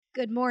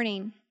Good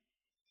morning.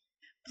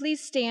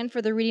 Please stand for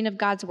the reading of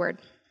God's Word.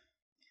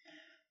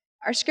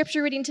 Our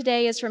scripture reading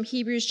today is from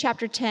Hebrews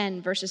chapter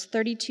 10, verses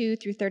 32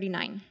 through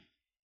 39.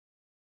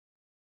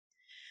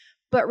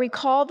 But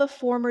recall the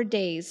former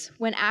days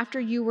when after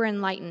you were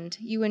enlightened,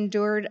 you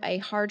endured a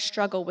hard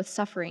struggle with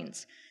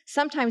sufferings,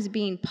 sometimes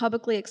being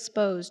publicly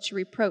exposed to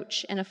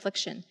reproach and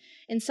affliction,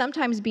 and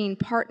sometimes being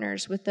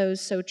partners with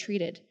those so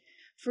treated.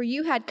 For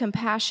you had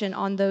compassion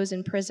on those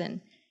in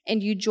prison,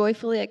 and you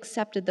joyfully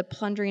accepted the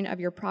plundering of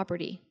your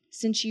property,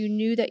 since you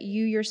knew that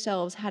you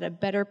yourselves had a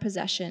better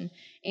possession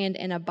and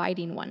an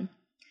abiding one.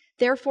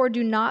 Therefore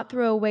do not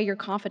throw away your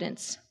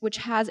confidence, which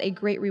has a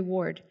great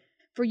reward.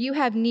 For you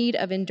have need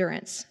of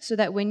endurance, so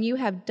that when you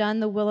have done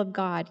the will of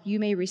God, you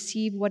may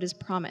receive what is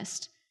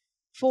promised.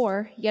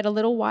 For yet a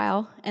little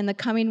while, and the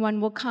coming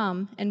one will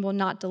come and will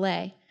not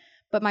delay.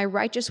 But my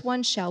righteous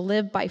one shall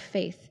live by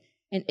faith,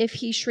 and if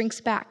he shrinks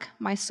back,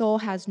 my soul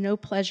has no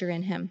pleasure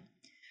in him.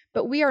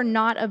 But we are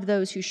not of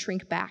those who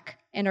shrink back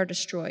and are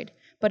destroyed,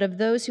 but of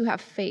those who have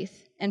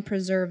faith and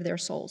preserve their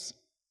souls.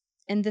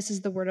 And this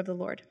is the word of the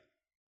Lord.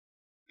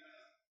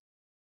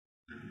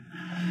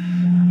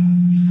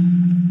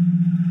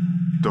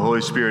 The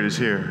Holy Spirit is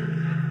here.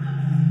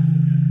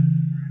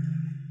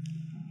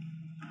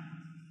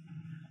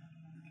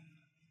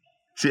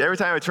 See, every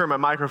time I turn my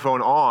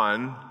microphone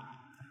on,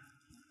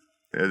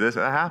 that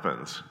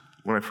happens.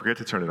 When I forget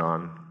to turn it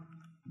on,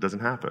 it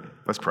doesn't happen.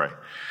 Let's pray.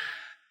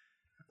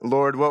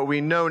 Lord, what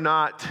we know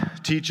not,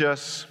 teach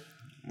us.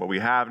 What we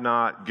have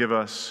not, give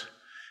us.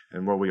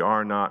 And what we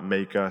are not,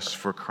 make us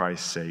for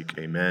Christ's sake.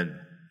 Amen.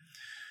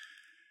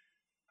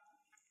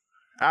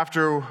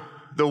 After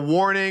the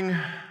warning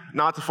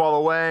not to fall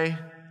away,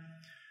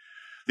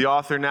 the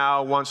author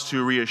now wants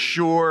to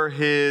reassure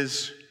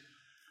his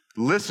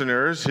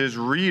listeners, his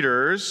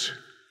readers,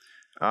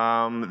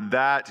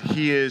 that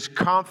he is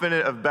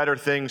confident of better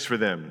things for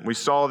them. We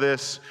saw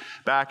this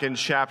back in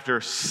chapter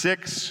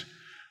 6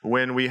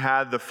 when we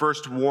had the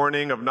first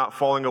warning of not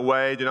falling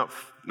away. Do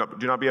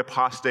not be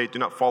apostate, do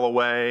not fall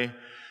away.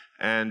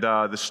 And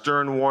the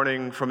stern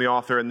warning from the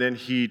author, and then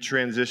he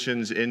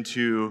transitions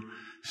into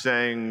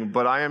saying,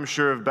 but I am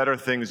sure of better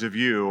things of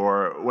you,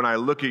 or when I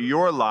look at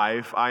your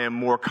life, I am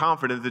more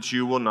confident that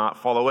you will not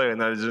fall away. And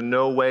that is in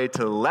no way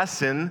to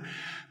lessen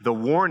the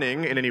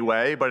warning in any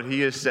way, but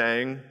he is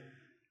saying,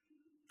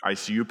 I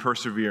see you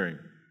persevering.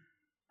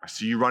 I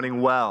see you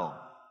running well,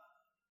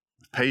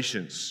 with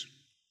patience.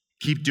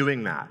 Keep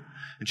doing that.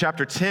 In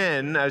chapter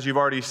 10, as you've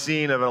already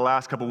seen over the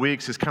last couple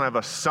weeks, is kind of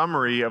a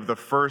summary of the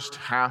first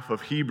half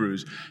of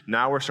Hebrews.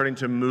 Now we're starting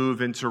to move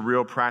into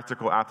real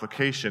practical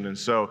application. And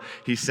so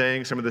he's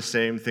saying some of the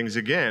same things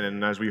again.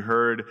 And as we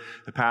heard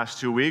the past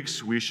 2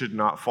 weeks, we should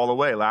not fall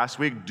away. Last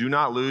week, do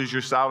not lose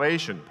your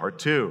salvation. Part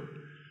 2,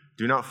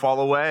 do not fall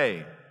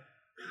away.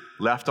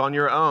 Left on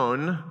your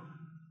own,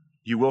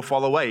 you will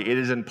fall away. It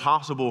is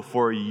impossible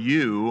for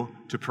you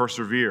to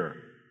persevere.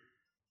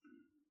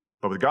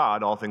 But with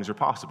God, all things are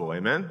possible.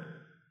 Amen?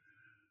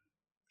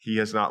 He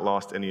has not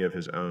lost any of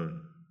his own.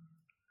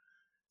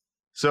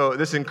 So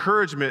this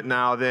encouragement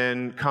now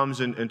then comes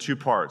in 2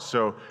 parts.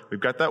 So we've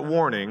got that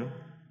warning,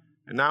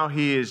 and now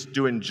he is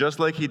doing just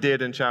like he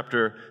did in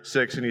chapter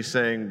 6, and he's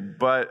saying,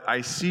 but I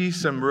see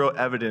some real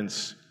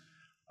evidence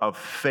of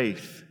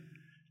faith,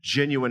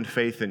 genuine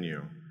faith in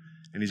you.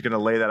 And he's going to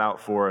lay that out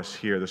for us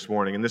here this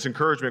morning. And this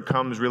encouragement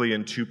comes really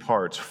in 2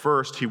 parts.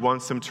 First, he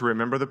wants them to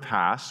remember the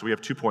past. We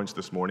have 2 points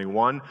this morning.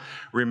 1,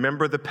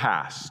 remember the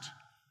past.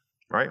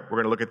 Right? We're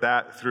going to look at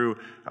that through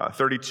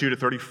 32 to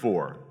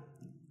 34.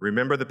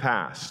 Remember the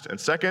past. And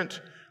second,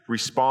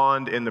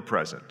 respond in the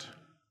present.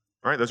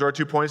 All right? Those are our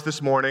 2 points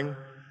this morning.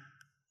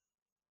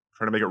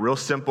 Trying to make it real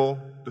simple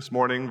this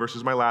morning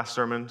versus my last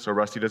sermon so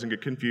Rusty doesn't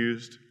get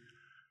confused.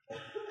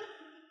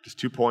 Just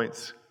 2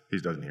 points. He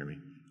doesn't hear me.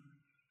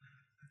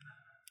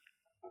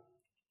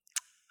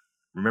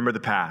 Remember the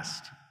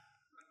past.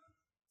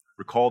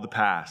 Recall the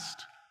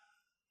past.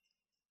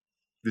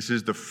 This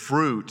is the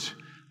fruit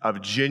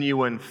of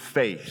genuine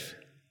faith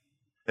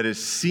that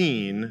is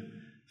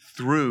seen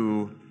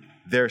through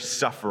their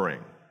suffering.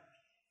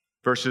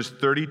 Verses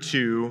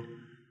 32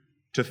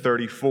 to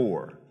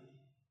 34.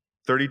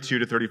 32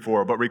 to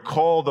 34. But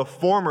recall the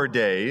former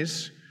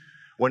days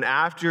when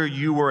after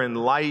you were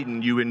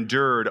enlightened, you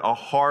endured a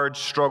hard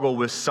struggle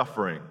with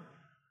suffering,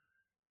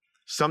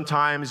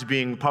 sometimes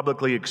being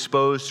publicly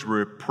exposed to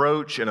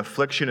reproach and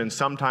affliction, and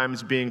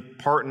sometimes being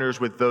partners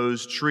with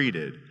those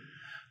treated.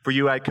 For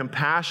you had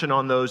compassion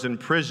on those in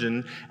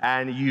prison,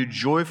 and you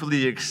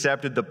joyfully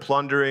accepted the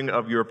plundering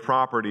of your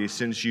property,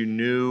 since you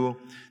knew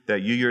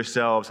that you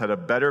yourselves had a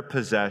better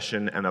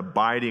possession, an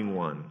abiding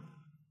one.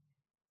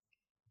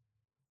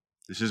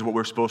 This is what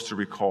we're supposed to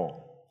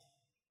recall.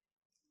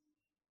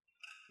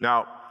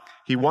 Now,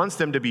 he wants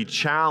them to be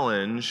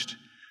challenged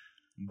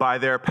by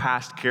their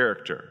past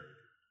character.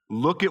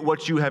 Look at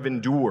what you have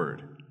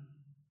endured.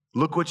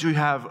 Look what you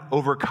have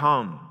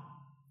overcome.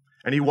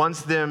 And he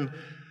wants them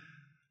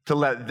to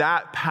let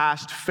that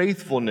past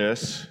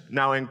faithfulness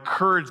now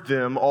encourage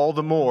them all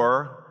the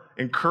more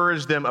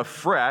encourage them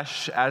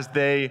afresh as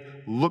they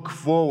look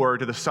forward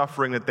to the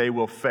suffering that they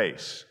will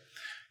face.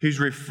 He's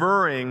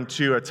referring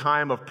to a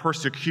time of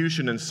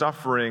persecution and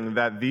suffering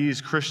that these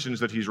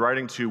Christians that he's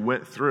writing to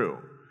went through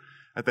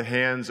at the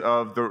hands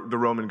of the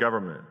Roman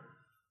government.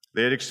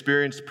 They had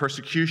experienced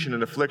persecution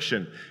and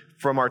affliction.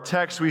 From our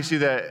text, we see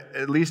that,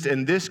 at least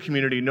in this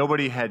community,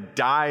 nobody had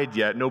died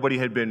yet. Nobody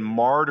had been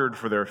martyred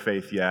for their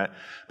faith yet.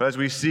 But as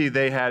we see,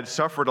 they had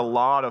suffered a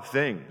lot of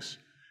things.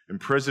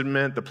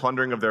 Imprisonment, the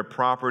plundering of their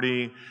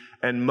property,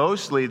 and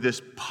mostly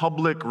this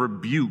public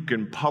rebuke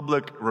and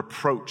public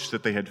reproach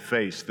that they had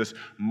faced, this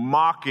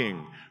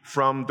mocking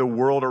from the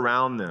world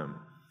around them,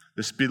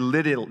 this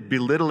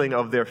belittling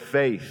of their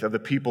faith, of the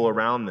people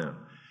around them.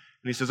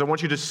 And he says, I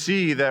want you to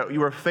see that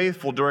you are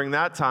faithful during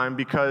that time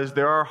because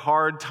there are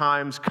hard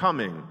times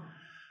coming.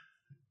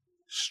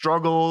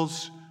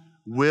 Struggles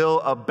will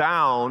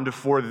abound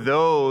for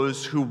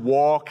those who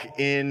walk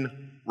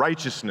in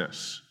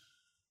righteousness.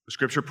 The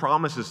Scripture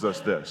promises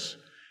us this.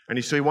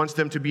 And so he wants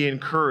them to be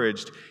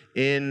encouraged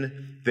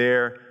in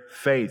their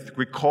faith.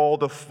 Recall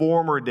the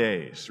former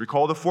days.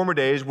 Recall the former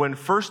days when,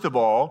 first of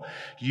all,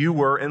 you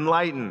were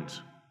enlightened.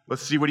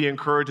 Let's see what he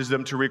encourages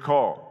them to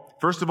recall.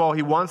 First of all,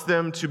 he wants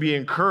them to be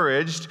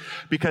encouraged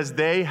because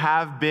they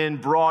have been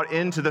brought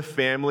into the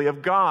family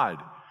of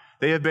God.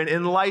 They have been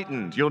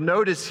enlightened. You'll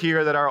notice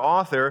here that our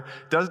author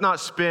does not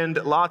spend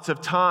lots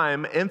of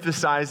time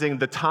emphasizing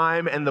the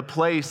time and the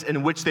place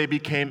in which they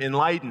became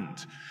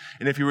enlightened.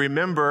 And if you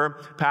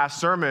remember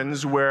past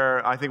sermons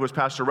where I think it was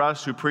Pastor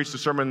Russ who preached a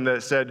sermon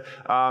that said,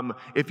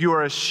 if you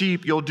are a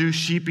sheep, you'll do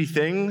sheepy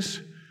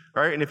things.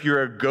 Right? And if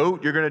you're a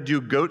goat, you're going to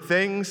do goat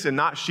things and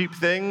not sheep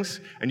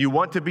things. And you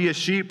want to be a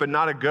sheep but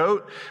not a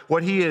goat.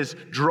 What he is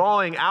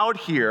drawing out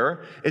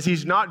here is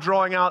he's not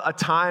drawing out a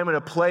time and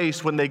a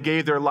place when they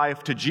gave their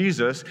life to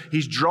Jesus.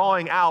 He's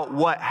drawing out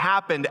what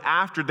happened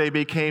after they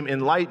became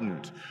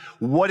enlightened.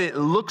 What it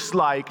looks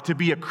like to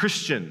be a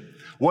Christian.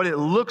 What it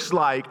looks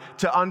like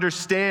to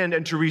understand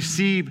and to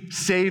receive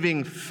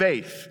saving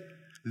faith.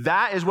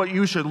 That is what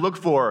you should look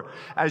for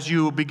as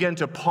you begin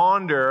to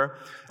ponder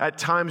at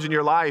times in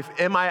your life.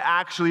 Am I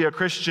actually a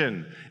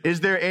Christian? Is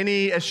there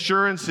any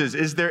assurances?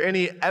 Is there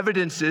any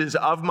evidences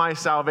of my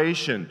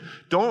salvation?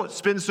 Don't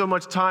spend so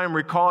much time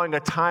recalling a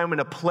time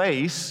and a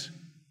place,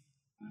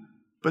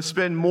 but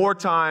spend more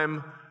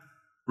time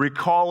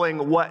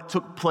recalling what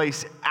took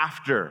place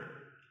after.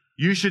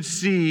 You should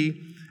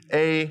see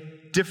a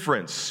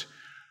difference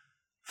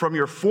from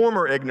your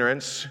former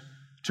ignorance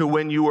to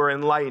when you were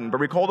enlightened. But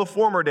recall the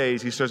former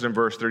days, he says in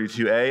verse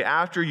 32a,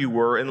 after you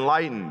were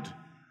enlightened,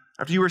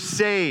 after you were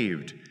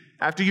saved,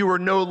 after you were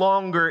no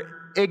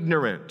longer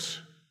ignorant.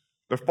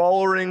 The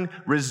following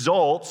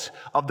results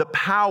of the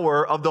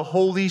power of the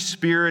Holy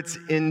Spirit's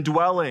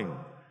indwelling.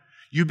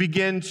 You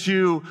begin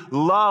to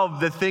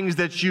love the things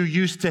that you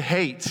used to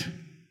hate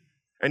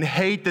and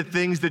hate the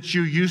things that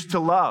you used to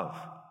love.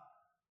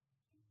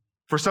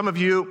 For some of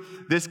you,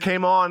 this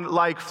came on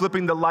like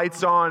flipping the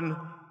lights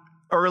on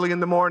early in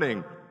the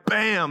morning.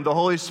 Bam, the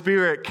Holy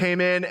Spirit came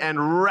in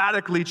and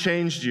radically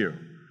changed you.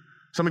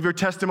 Some of your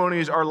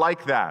testimonies are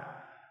like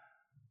that.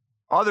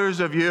 Others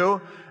of you,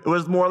 it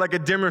was more like a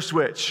dimmer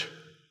switch.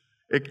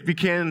 It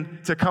began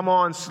to come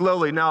on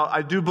slowly. Now,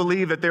 I do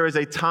believe that there is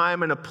a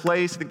time and a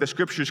place. I think the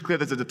Scripture is clear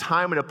that there's a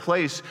time and a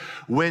place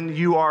when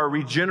you are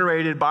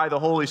regenerated by the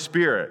Holy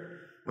Spirit,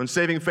 when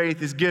saving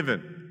faith is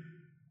given.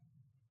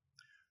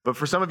 But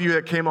for some of you,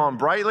 it came on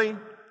brightly.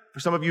 For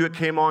some of you, it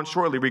came on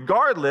shortly.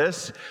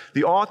 Regardless,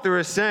 the author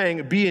is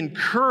saying, be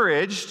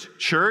encouraged,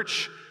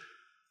 church.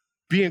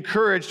 Be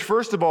encouraged,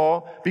 first of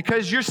all,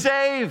 because you're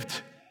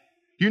saved.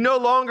 You're no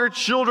longer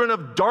children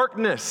of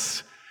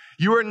darkness.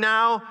 You are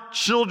now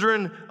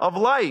children of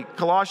light.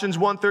 Colossians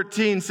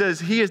 1:13 says,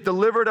 He has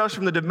delivered us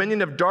from the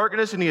dominion of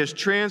darkness, and He has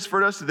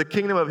transferred us to the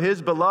kingdom of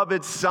His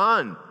beloved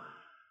Son.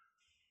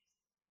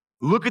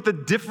 Look at the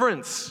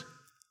difference.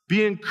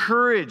 Be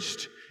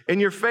encouraged in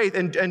your faith,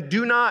 and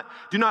do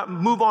not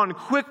move on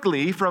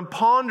quickly from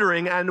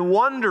pondering and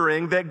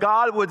wondering that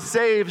God would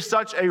save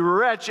such a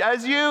wretch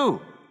as you.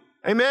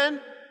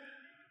 Amen?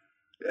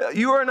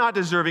 You are not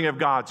deserving of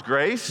God's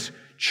grace.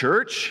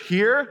 Church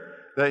here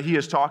that He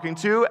is talking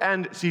to,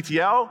 and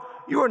CTL,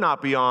 you are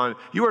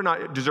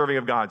not deserving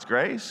of God's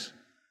grace.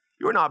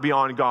 You are not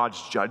beyond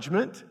God's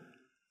judgment.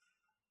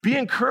 Be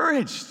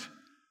encouraged.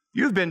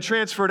 You've been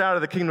transferred out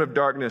of the kingdom of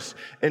darkness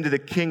into the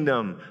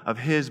kingdom of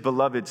His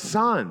beloved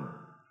Son.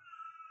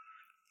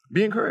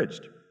 Be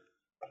encouraged.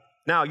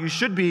 Now, you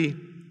should be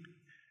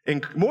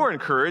more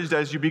encouraged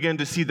as you begin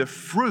to see the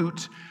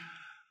fruit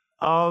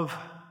of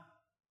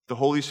the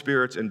Holy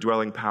Spirit's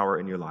indwelling power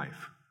in your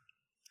life.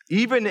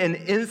 Even an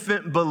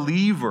infant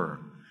believer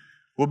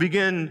will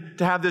begin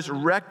to have this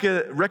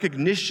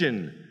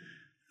recognition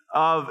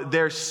of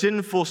their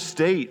sinful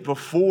state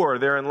before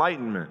their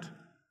enlightenment.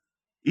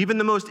 Even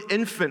the most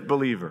infant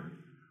believer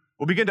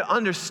will begin to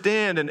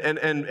understand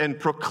and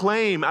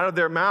proclaim out of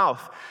their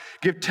mouth,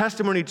 give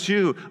testimony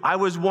to, I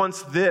was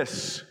once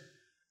this,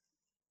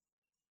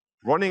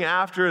 running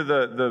after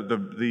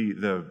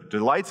the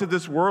delights of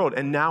this world,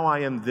 and now I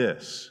am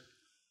this.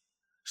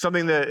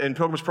 Something that in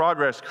Pilgrim's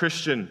Progress,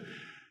 Christian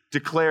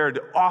declared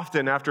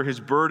often after his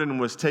burden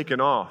was taken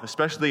off,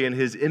 especially in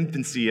his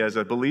infancy as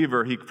a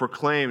believer. He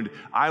proclaimed,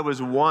 "I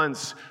was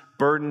once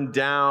burdened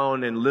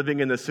down and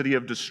living in the city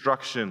of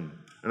destruction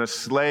and a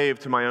slave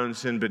to my own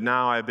sin, but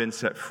now I have been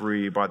set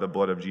free by the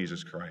blood of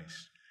Jesus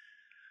Christ."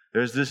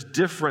 There's this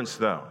difference,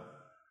 though.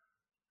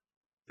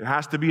 There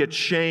has to be a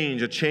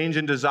change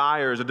in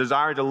desires, a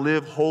desire to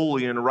live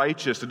holy and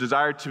righteous, a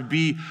desire to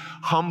be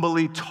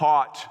humbly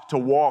taught to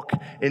walk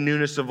in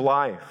newness of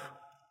life.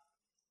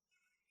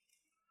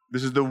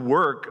 This is the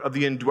work of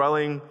the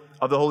indwelling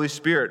of the Holy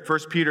Spirit.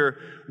 1 Peter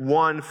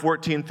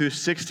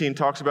 1:14-16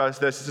 talks about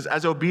this. It says,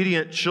 "As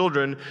obedient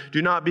children,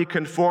 do not be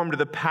conformed to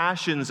the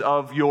passions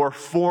of your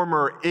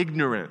former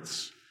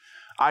ignorance."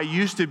 I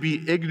used to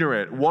be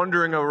ignorant,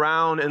 wandering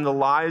around in the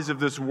lies of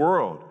this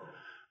world.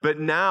 But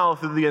now,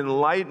 through the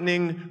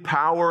enlightening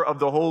power of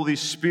the Holy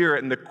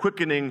Spirit and the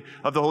quickening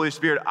of the Holy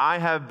Spirit, I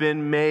have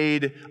been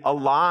made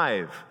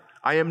alive.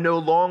 I am no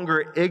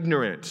longer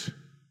ignorant.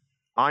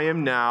 I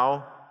am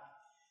now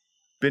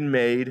been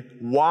made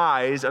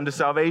wise unto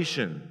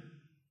salvation.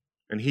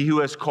 And he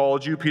who has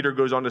called you, Peter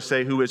goes on to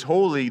say, who is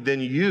holy,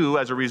 then you,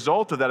 as a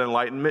result of that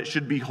enlightenment,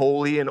 should be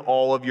holy in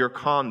all of your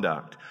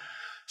conduct.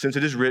 Since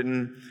it is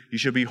written, you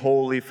should be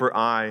holy, for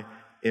I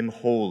am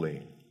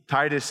holy.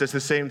 Titus says the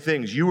same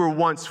things. You were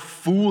once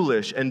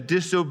foolish and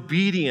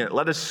disobedient,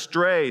 led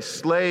astray,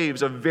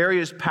 slaves of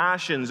various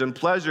passions and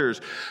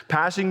pleasures,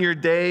 passing your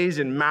days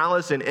in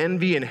malice and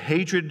envy and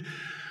hatred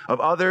of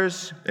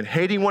others and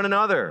hating one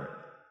another.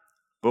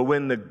 But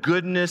when the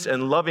goodness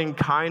and loving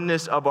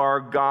kindness of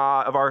our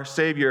God, of our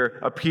Savior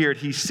appeared,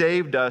 he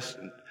saved us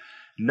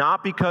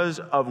not because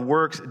of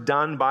works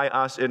done by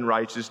us in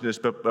righteousness,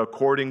 but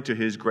according to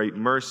his great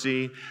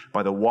mercy,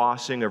 by the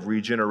washing of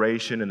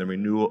regeneration and the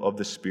renewal of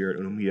the Spirit,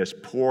 whom he has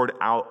poured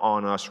out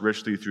on us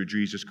richly through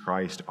Jesus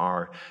Christ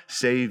our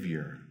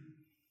Savior.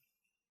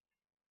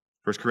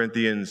 1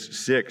 Corinthians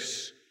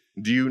 6,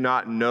 do you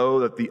not know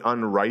that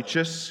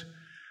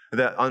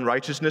that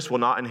unrighteousness will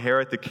not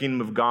inherit the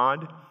kingdom of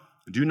God?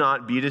 Do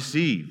not be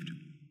deceived.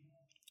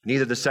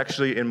 Neither the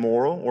sexually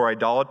immoral or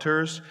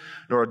idolaters,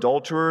 nor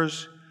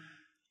adulterers,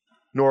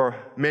 nor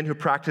men who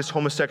practice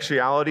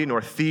homosexuality,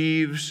 nor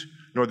thieves,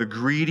 nor the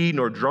greedy,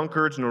 nor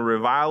drunkards, nor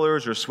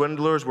revilers or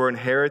swindlers will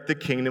inherit the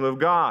kingdom of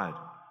God.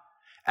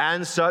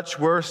 And such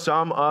were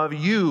some of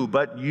you,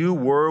 but you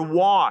were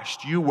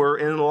washed, you were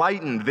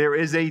enlightened. There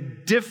is a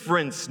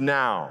difference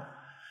now.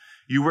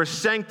 You were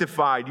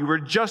sanctified, you were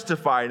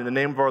justified in the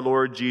name of our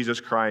Lord Jesus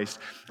Christ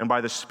and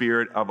by the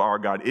Spirit of our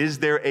God. Is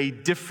there a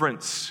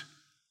difference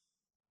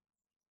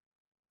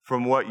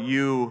from what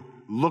you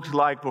looked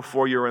like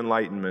before your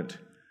enlightenment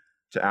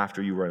to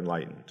after you were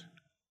enlightened?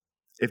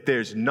 If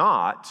there's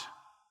not,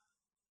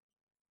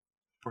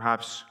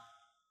 perhaps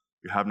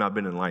you have not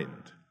been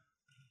enlightened.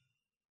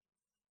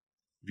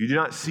 If you do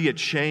not see a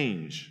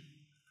change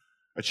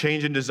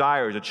in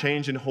desires, a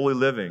change in holy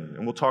living,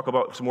 and we'll talk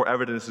about some more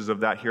evidences of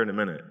that here in a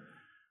minute,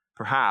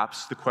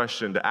 perhaps the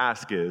question to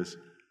ask is,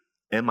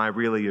 am I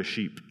really a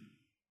sheep?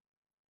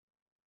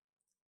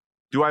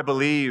 Do I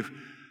believe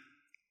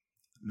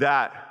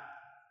that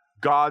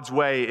God's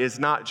way is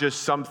not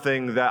just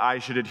something that I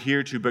should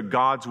adhere to, but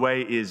God's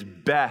way is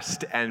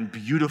best and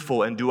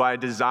beautiful, and do I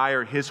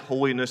desire his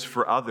holiness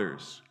for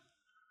others?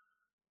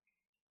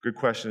 Good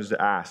questions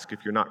to ask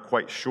if you're not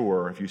quite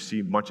sure, if you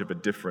see much of a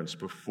difference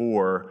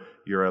before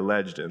your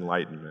alleged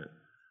enlightenment.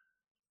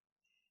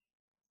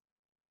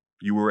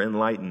 You were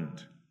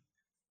enlightened.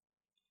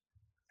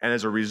 And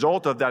as a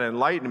result of that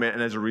enlightenment,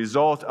 and as a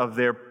result of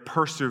their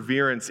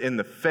perseverance in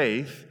the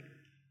faith,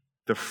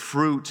 the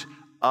fruit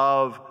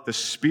of the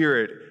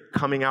Spirit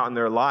coming out in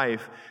their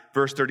life,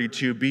 verse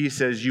 32b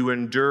says, you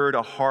endured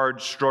a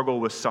hard struggle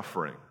with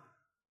suffering.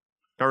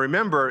 Now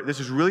remember, this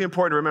is really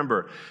important to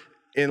remember,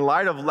 in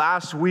light of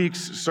last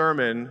week's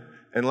sermon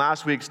and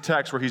last week's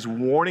text where he's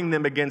warning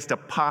them against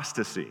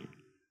apostasy,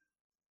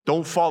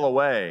 don't fall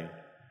away.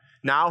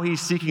 Now he's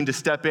seeking to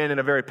step in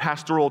a very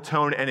pastoral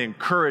tone and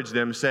encourage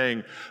them,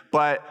 saying,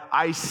 but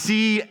I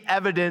see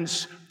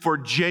evidence for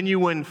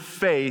genuine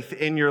faith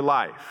in your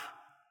life.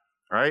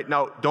 All right?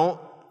 Now, don't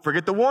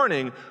forget the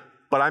warning,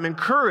 but I'm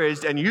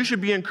encouraged, and you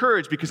should be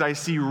encouraged because I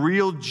see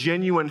real,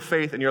 genuine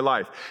faith in your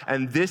life.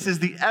 And this is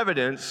the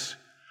evidence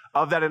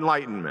of that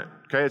enlightenment.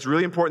 Okay? It's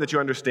really important that you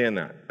understand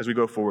that as we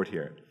go forward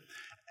here.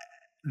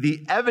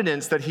 The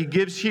evidence that he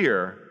gives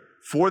here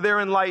for their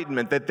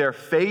enlightenment, that their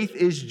faith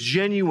is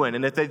genuine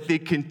and that they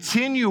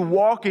continue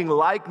walking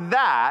like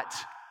that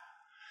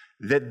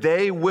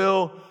they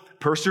will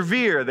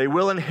persevere, they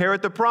will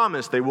inherit the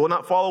promise, they will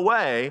not fall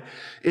away,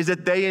 is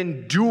that they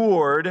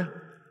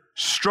endured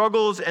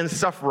struggles and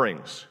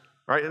sufferings.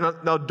 Right?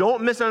 Now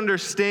don't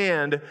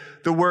misunderstand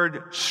the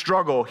word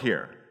struggle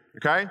here.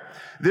 Okay?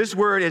 This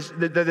word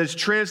that is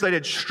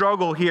translated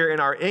struggle here in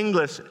our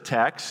English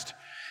text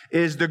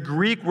is the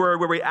Greek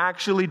word where we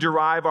actually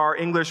derive our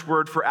English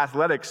word for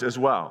athletics as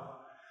well.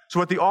 So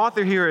what the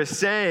author here is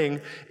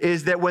saying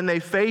is that when they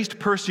faced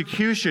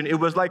persecution, it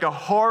was like a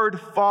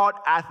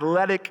hard-fought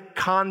athletic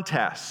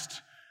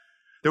contest.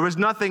 There was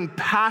nothing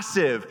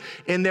passive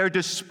in their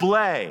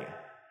display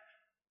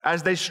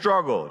as they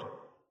struggled.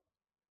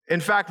 In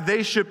fact,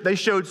 they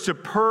showed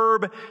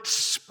superb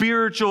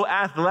spiritual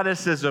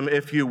athleticism,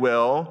 if you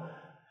will,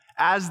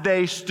 as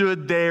they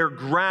stood their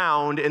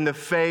ground in the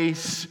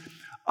face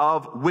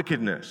of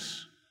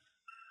wickedness.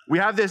 We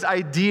have this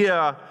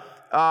idea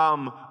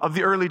of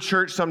the early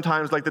church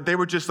sometimes, like that they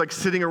were just like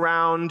sitting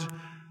around,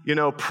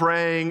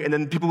 praying, and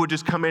then people would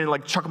just come in and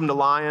like chuck them to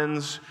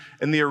lions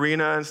in the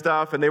arena and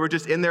stuff, and they were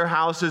just in their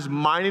houses,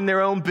 minding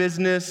their own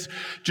business,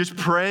 just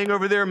praying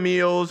over their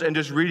meals and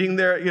just reading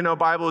their,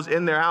 Bibles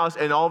in their house,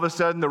 and all of a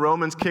sudden the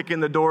Romans kick in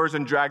the doors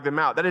and drag them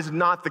out. That is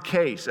not the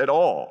case at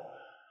all.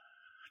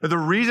 Now, the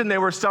reason they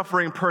were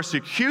suffering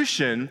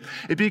persecution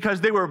is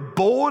because they were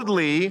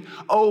boldly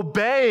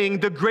obeying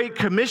the Great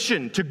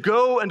Commission to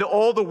go into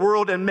all the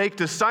world and make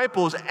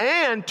disciples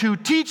and to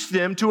teach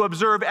them to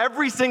observe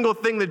every single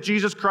thing that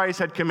Jesus Christ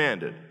had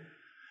commanded.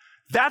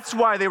 That's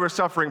why they were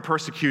suffering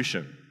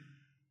persecution.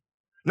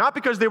 Not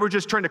because they were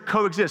just trying to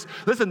coexist.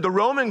 Listen, the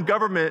Roman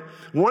government,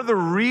 one of the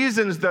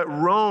reasons that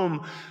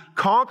Rome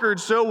conquered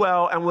so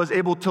well and was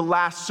able to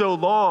last so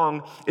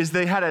long is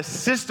they had a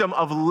system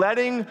of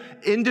letting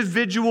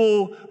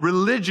individual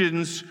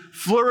religions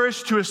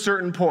flourish to a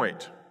certain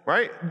point,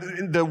 right?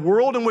 The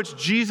world in which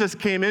Jesus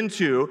came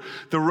into,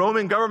 the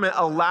Roman government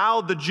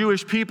allowed the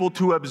Jewish people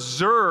to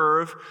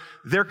observe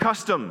their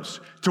customs,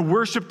 to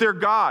worship their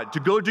God, to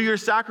go do your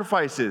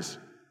sacrifices.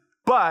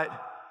 But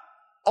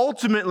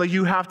ultimately,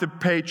 you have to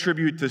pay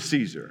tribute to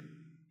Caesar.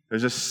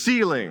 There's a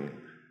ceiling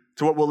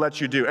to what we'll let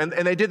you do. And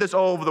they did this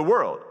all over the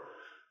world.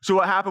 So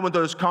what happened with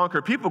those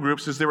conquered people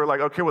groups is they were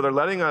like, okay, well, they're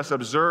letting us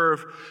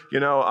observe,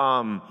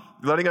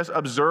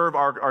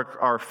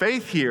 our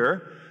faith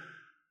here.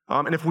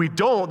 And if we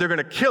don't, they're going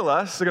to kill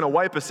us. They're going to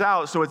wipe us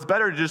out. So it's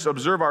better to just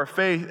observe our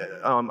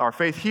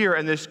faith here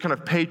and just kind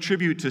of pay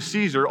tribute to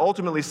Caesar,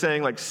 ultimately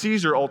saying like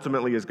Caesar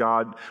ultimately is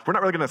God. We're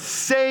not really going to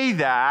say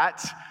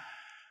that.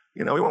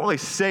 We won't really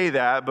say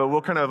that, but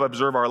we'll kind of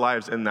observe our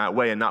lives in that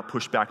way and not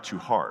push back too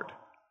hard.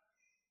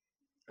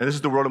 And this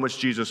is the world in which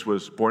Jesus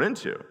was born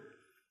into.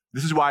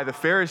 This is why the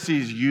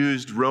Pharisees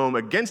used Rome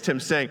against him,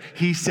 saying,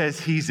 he says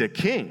he's a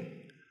king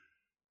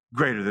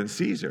greater than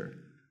Caesar.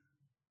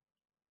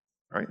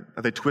 Right?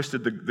 They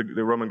twisted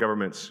the Roman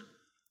government's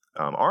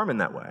arm in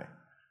that way.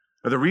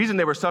 Now, the reason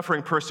they were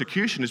suffering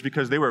persecution is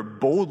because they were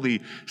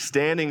boldly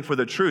standing for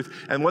the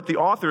truth. And what the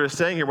author is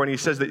saying here when he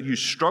says that you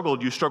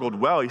struggled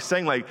well, he's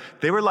saying like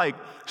they were like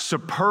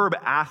superb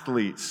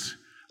athletes,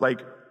 like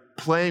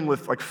playing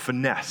with like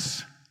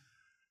finesse.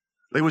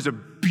 It was a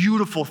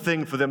beautiful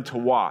thing for them to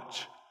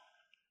watch.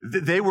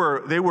 They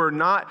were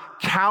not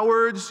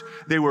cowards.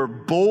 They were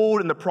bold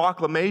in the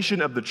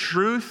proclamation of the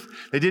truth.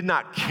 They did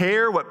not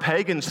care what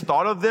pagans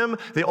thought of them.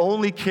 They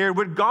only cared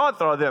what God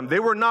thought of them. They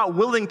were not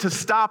willing to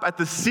stop at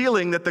the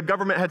ceiling that the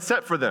government had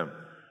set for them.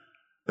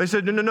 They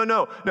said,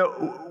 no.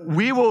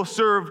 We will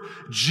serve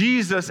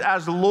Jesus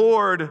as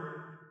Lord,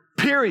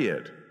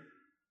 period.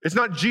 It's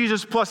not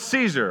Jesus plus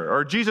Caesar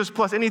or Jesus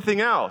plus anything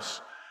else.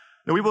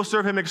 No, we will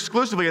serve him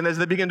exclusively. And as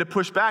they begin to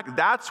push back,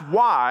 that's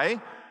why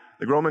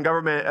the Roman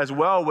government as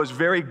well was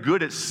very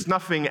good at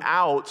snuffing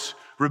out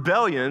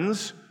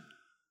rebellions,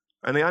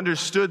 and they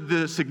understood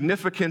the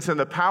significance and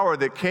the power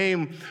that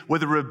came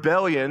with a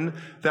rebellion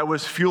that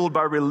was fueled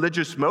by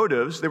religious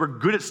motives. They were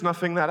good at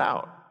snuffing that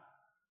out.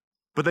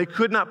 But they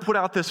could not put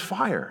out this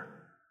fire.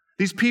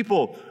 These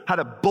people had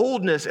a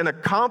boldness and a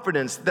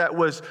confidence that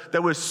was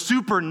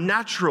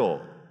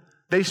supernatural.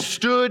 They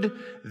stood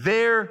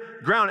their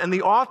ground. And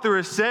the author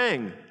is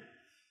saying,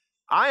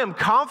 I am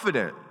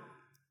confident.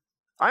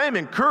 I am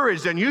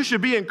encouraged, and you should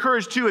be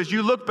encouraged too as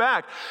you look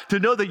back to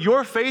know that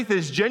your faith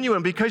is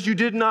genuine because you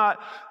did not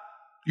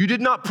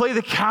play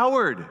the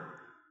coward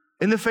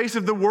in the face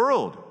of the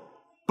world,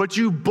 but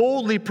you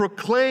boldly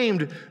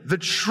proclaimed the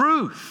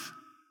truth,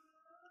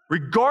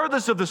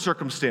 regardless of the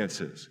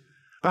circumstances.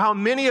 But how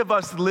many of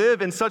us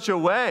live in such a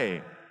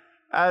way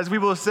as we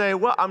will say,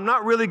 well, I'm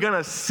not really going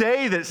to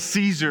say that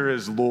Caesar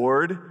is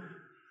Lord,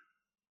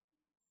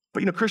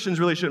 but Christians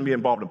really shouldn't be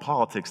involved in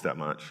politics that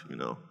much,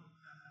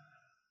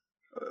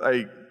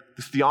 Like,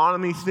 this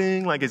theonomy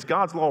thing, like, is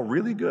God's law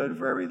really good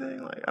for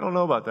everything? Like, I don't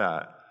know about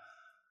that.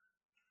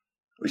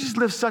 We just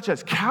live such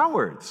as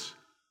cowards.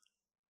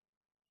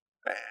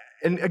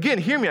 And again,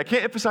 hear me, I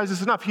can't emphasize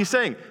this enough. He's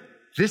saying,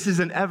 this is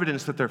an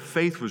evidence that their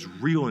faith was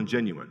real and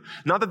genuine.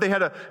 Not that they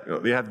had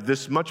they had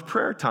this much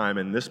prayer time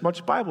and this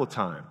much Bible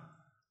time.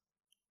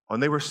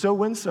 And they were so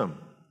winsome.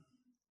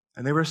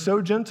 And they were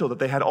so gentle that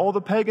they had all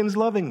the pagans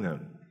loving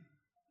them.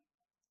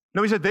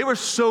 No, he said they were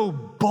so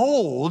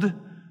bold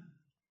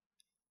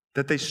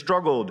that they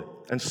struggled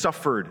and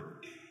suffered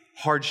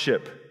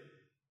hardship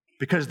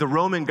because the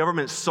Roman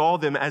government saw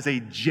them as a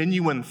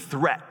genuine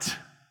threat.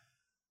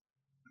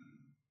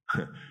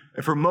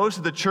 And for most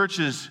of the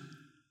churches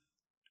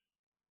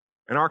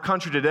in our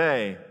country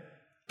today,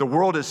 the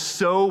world is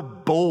so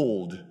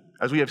bold,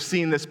 as we have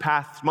seen this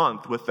past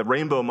month with the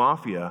Rainbow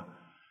Mafia,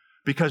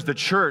 because the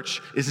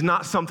church is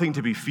not something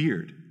to be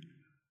feared.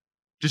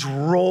 Just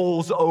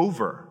rolls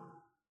over.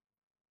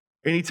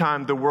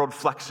 anytime the world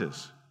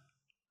flexes,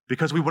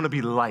 because we want to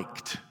be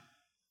liked,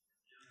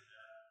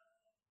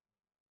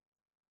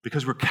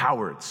 because we're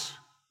cowards,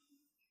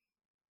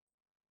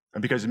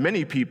 and because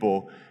many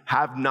people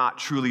have not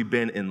truly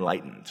been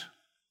enlightened.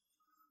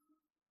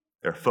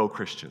 They're faux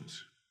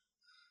Christians.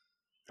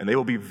 And they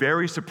will be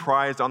very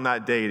surprised on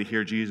that day to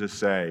hear Jesus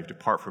say,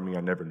 "Depart from me,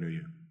 I never knew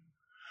you."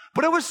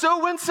 But it was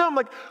so winsome.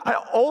 Like,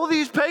 all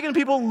these pagan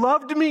people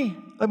loved me.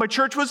 Like, my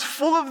church was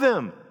full of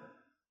them.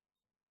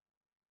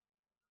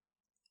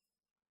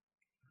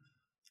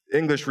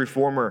 English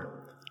reformer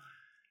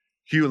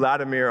Hugh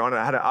Latimer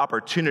had an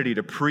opportunity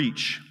to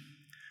preach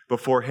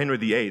before Henry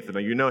VIII.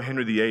 And you know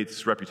Henry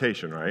VIII's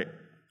reputation, right?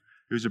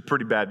 He was a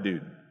pretty bad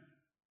dude.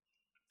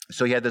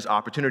 So he had this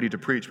opportunity to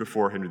preach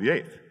before Henry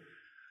VIII.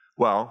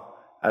 Well,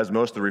 as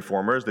most of the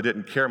reformers, they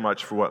didn't care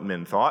much for what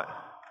men thought.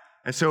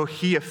 And so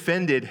he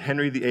offended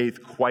Henry VIII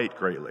quite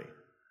greatly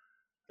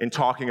in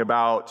talking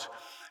about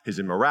his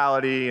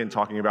immorality and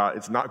talking about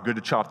it's not good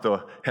to chop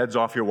the heads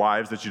off your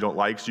wives that you don't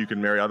like so you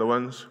can marry other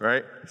ones,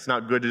 right? It's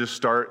not good to just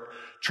start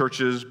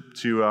churches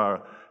to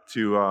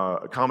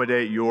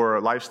accommodate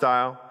your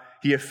lifestyle.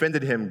 He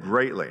offended him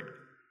greatly.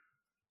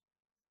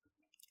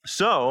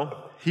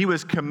 So he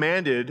was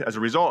commanded, as a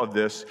result of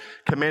this,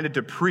 commanded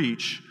to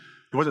preach.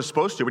 He wasn't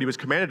supposed to, but he was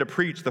commanded to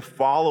preach the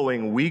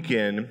following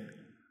weekend.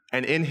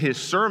 And in his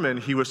sermon,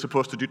 he was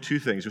supposed to do two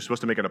things. He was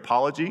supposed to make an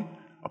apology,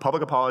 a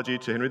public apology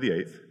to Henry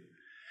VIII,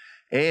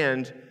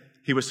 and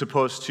he was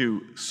supposed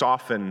to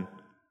soften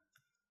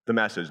the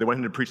message. They wanted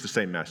him to preach the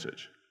same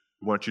message.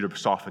 We want you to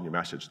soften your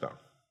message, though.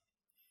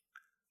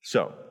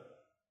 So,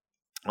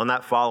 on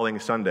that following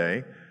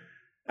Sunday,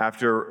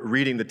 after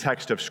reading the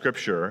text of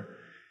Scripture,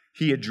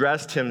 he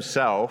addressed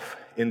himself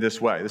in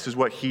this way. This is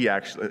what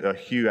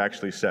Hugh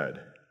actually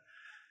said.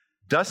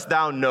 "Dost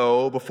thou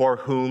know before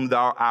whom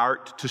thou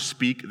art to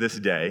speak this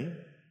day?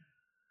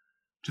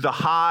 To the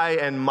high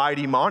and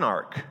mighty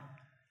monarch,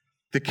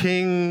 the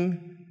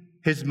King,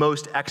 his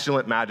most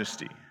excellent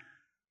majesty,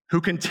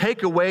 who can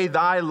take away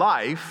thy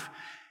life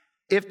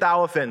if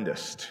thou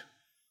offendest.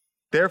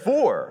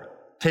 Therefore,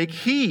 take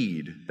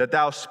heed that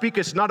thou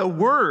speakest not a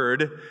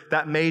word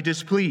that may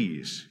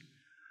displease.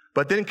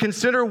 But then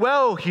consider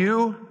well,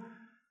 Hugh,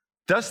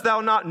 dost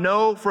thou not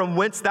know from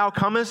whence thou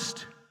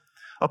comest?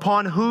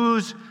 Upon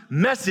whose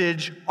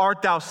message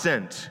art thou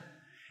sent?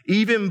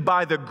 Even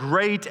by the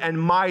great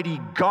and mighty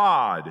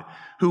God,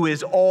 who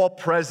is all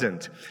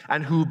present,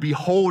 and who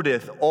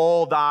beholdeth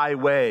all thy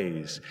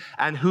ways,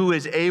 and who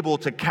is able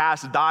to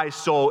cast thy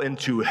soul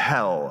into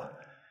hell.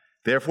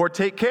 Therefore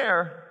take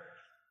care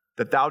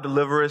that thou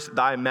deliverest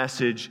thy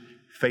message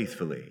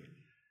faithfully."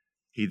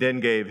 He then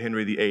gave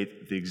Henry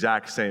VIII the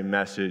exact same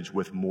message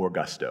with more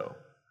gusto,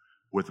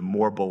 with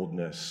more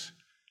boldness,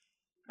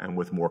 and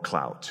with more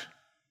clout,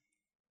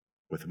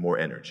 with more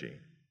energy.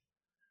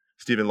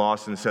 Stephen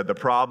Lawson said, "The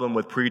problem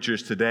with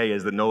preachers today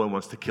is that no one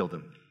wants to kill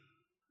them."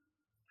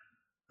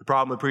 The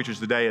problem with preachers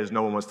today is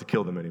no one wants to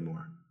kill them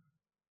anymore.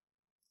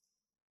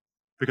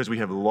 Because we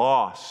have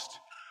lost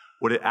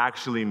what it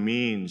actually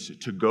means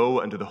to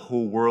go into the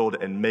whole world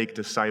and make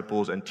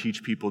disciples and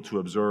teach people to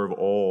observe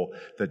all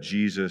that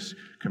Jesus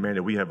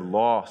commanded. We have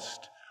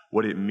lost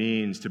what it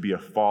means to be a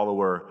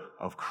follower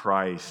of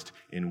Christ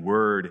in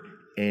word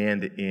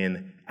and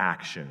in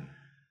action.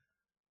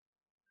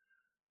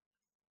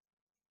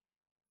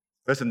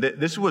 Listen,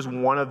 this was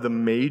one of the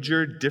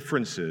major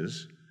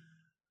differences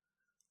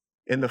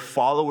in the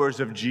followers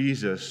of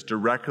Jesus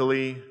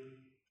directly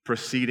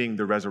preceding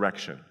the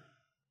resurrection.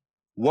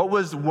 What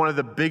was one of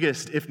the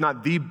biggest, if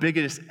not the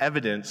biggest,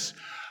 evidence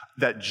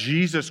that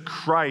Jesus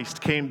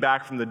Christ came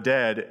back from the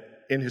dead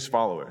in his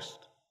followers?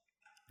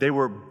 They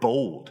were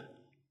bold.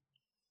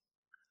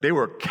 They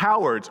were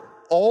cowards.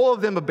 All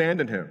of them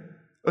abandoned him.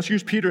 Let's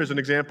use Peter as an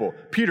example.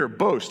 Peter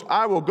boasts,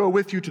 "I will go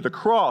with you to the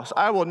cross.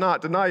 I will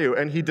not deny you."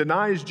 And he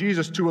denies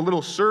Jesus to a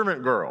little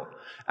servant girl,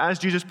 as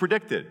Jesus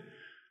predicted.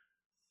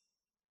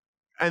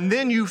 And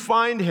then you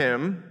find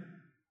him,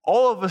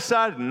 all of a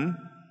sudden,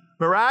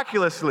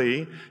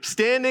 miraculously,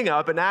 standing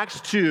up in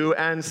Acts 2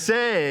 and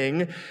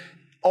saying,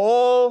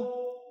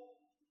 "All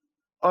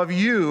of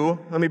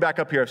you," let me back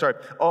up here, sorry.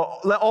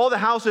 "Let all the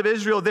house of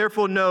Israel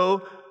therefore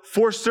know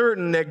for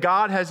certain that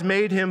God has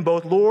made him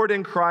both Lord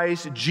and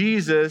Christ.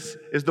 Jesus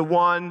is the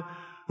one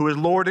who is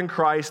Lord and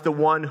Christ, the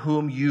one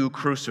whom you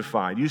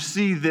crucified." You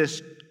see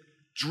this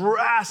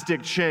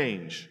drastic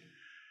change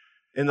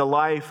in the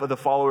life of the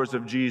followers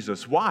of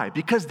Jesus. Why?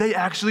 Because they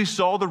actually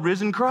saw the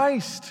risen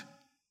Christ.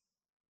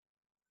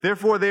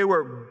 Therefore, they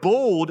were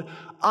bold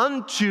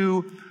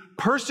unto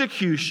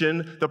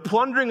persecution, the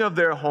plundering of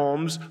their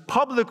homes,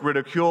 public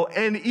ridicule,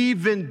 and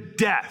even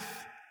death.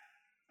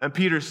 And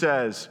Peter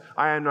says,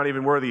 "I am not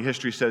even worthy,"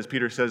 history says.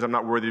 Peter says, "I'm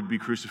not worthy to be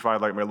crucified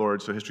like my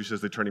Lord." So history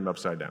says they turned him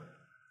upside down.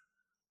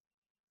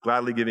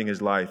 Gladly giving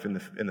his life in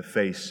the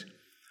face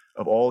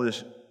of all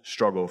this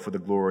struggle for the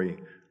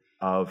glory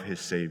of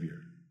his Savior.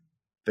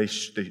 They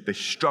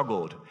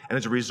struggled, and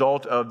as a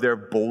result of their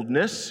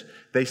boldness,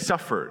 they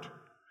suffered.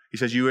 He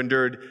says, "You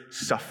endured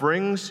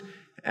sufferings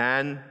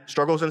and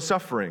struggles and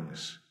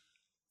sufferings."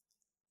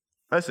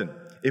 Listen,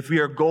 if we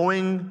are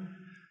going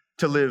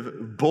to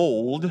live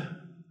bold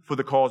for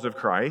the cause of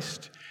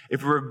Christ,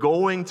 if we're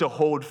going to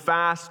hold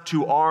fast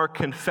to our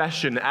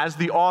confession, as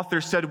the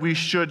author said we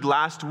should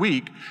last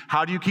week,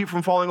 how do you keep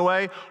from falling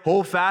away?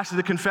 Hold fast to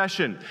the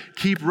confession.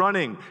 Keep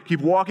running.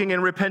 Keep walking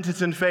in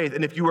repentance and faith.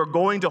 And if you are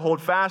going to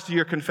hold fast to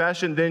your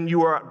confession, then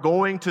you are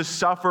going to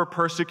suffer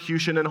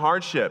persecution and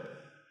hardship.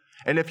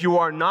 And if you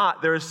are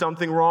not, there is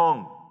something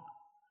wrong.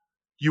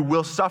 You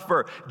will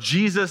suffer.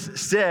 Jesus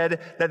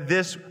said that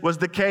this was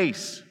the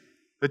case,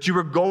 that you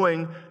were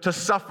going to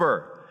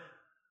suffer.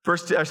 2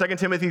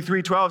 Timothy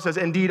 3:12 says,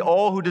 indeed,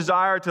 all who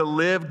desire to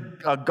live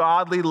a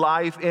godly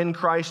life in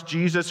Christ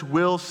Jesus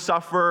will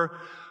suffer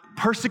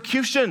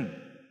persecution,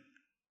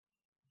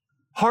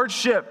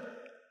 hardship.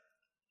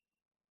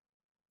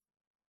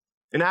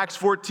 In Acts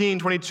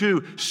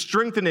 14:22,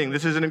 strengthening,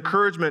 this is an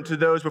encouragement to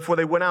those before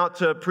they went out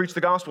to preach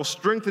the gospel,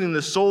 strengthening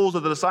the souls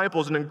of the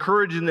disciples and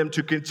encouraging them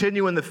to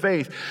continue in the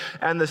faith.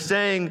 And the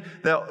saying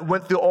that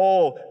went through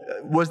all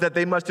was that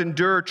they must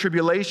endure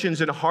tribulations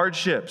and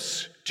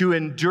hardships to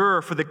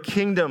endure for the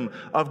kingdom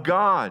of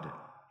God.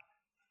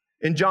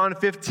 In John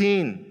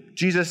 15,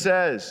 Jesus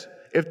says,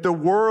 if the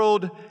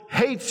world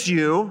hates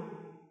you,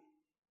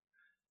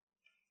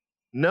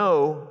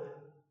 know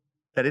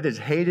that it has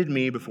hated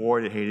me before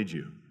it hated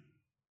you.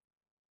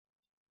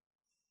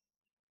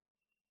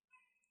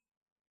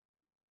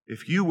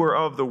 If you were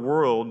of the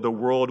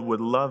world would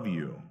love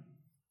you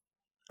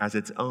as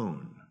its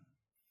own.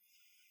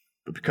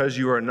 But because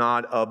you are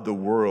not of the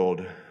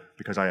world,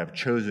 because I have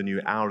chosen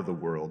you out of the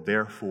world,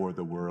 therefore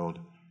the world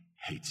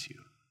hates you.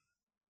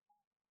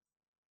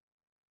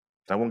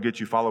 That won't get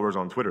you followers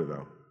on Twitter,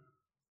 though.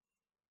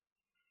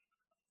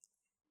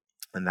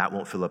 And that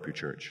won't fill up your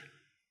church.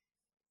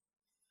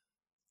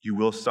 You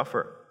will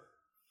suffer.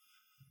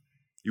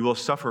 You will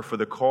suffer for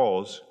the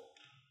cause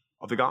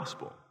of the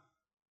gospel.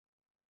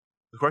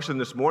 The question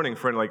this morning,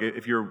 friend, like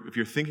if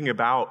you're thinking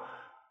about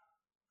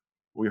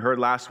what we heard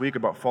last week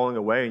about falling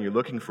away and you're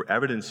looking for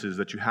evidences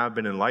that you have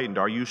been enlightened,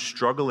 are you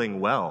struggling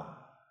well?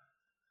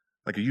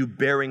 Like, are you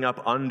bearing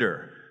up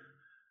under?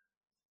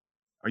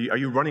 Are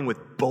you running with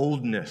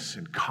boldness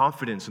and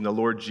confidence in the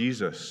Lord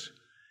Jesus?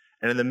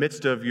 And in the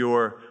midst of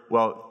your,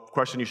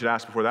 question you should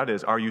ask before that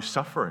is, are you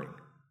suffering?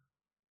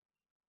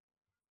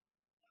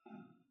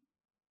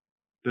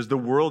 Does the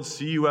world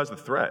see you as a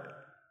threat?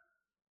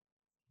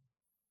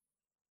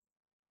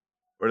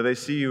 Or do they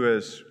see you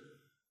as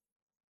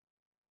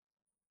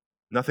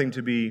nothing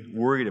to be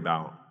worried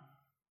about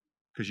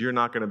because you're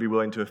not going to be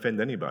willing to offend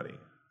anybody?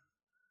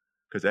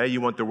 Because A, you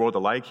want the world to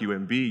like you,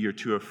 and B, you're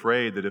too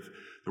afraid that if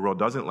the world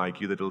doesn't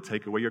like you, that it'll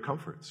take away your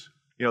comforts.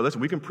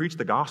 Listen, we can preach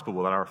the gospel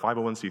without our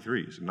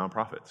 501c3s and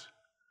nonprofits.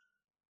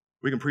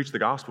 We can preach the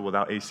gospel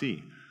without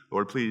AC.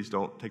 Lord, please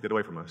don't take that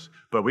away from us.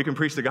 But we can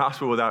preach the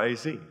gospel without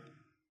AC.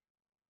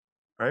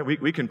 Right?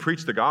 We can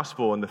preach the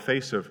gospel in the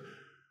face of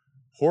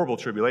horrible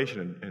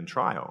tribulation and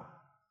trial,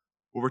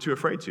 but we're too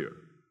afraid to.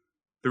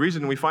 The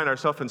reason we find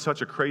ourselves in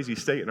such a crazy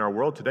state in our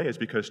world today is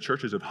because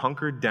churches have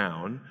hunkered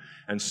down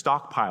and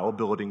stockpile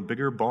building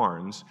bigger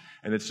barns,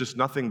 and it's just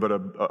nothing but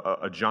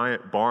a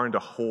giant barn to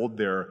hold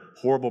their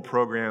horrible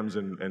programs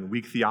and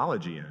weak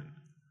theology in.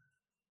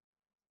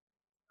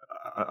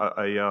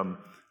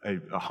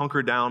 A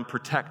hunker down,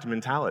 protect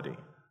mentality.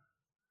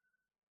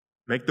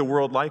 Make the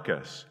world like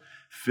us.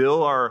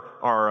 Fill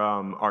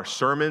our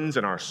sermons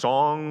and our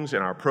songs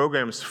and our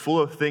programs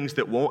full of things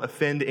that won't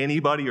offend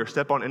anybody or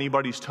step on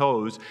anybody's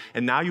toes.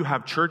 And now you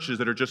have churches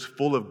that are just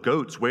full of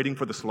goats waiting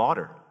for the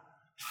slaughter,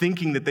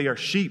 thinking that they are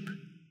sheep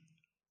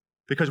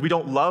because we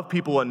don't love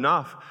people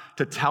enough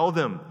to tell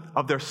them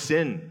of their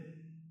sin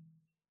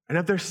and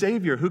of their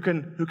Savior who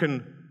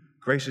can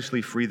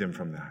graciously free them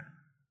from that.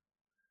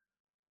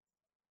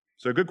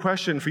 So a good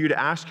question for you to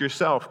ask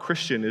yourself,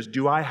 Christian, is,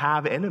 do I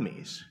have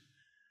enemies?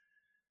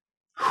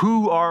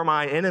 Who are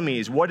my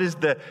enemies? What is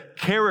the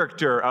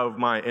character of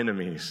my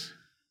enemies?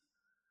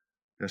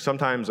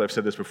 Sometimes, I've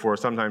said this before,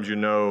 sometimes you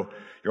know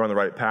you're on the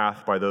right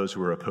path by those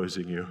who are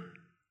opposing you.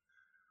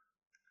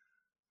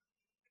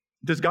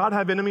 Does God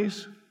have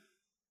enemies?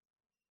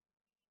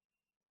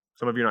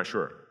 Some of you are not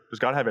sure. Does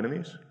God have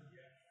enemies?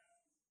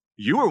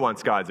 You were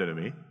once God's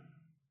enemy,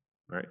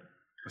 right?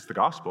 That's the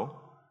gospel.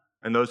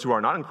 And those who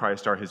are not in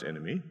Christ are his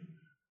enemy.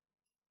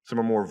 Some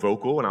are more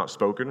vocal and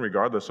outspoken.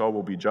 Regardless, all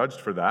will be judged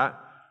for that.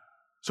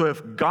 So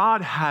if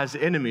God has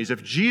enemies,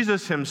 if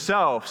Jesus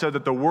himself said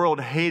that the world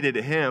hated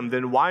him,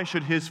 then why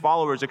should his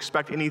followers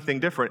expect anything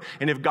different?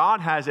 And if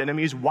God has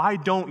enemies, why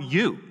don't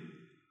you?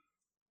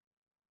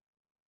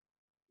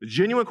 A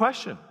genuine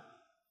question.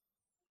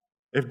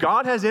 If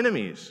God has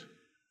enemies,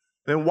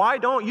 then why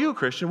don't you,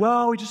 Christian?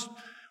 Well, we just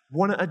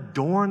want to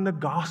adorn the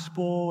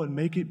gospel and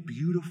make it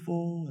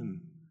beautiful.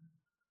 And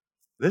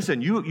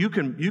listen, you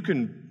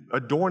can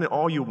adorn it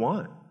all you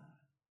want.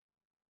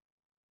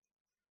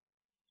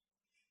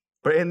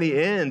 But in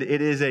the end, it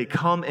is a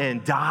come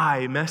and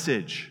die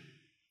message.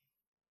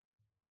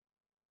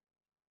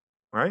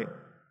 Right?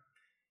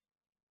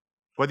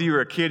 Whether you're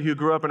a kid who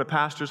grew up in a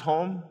pastor's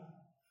home,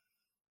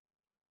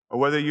 or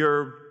whether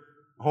you're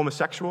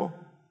homosexual,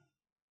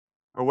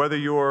 or whether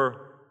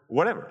you're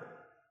whatever.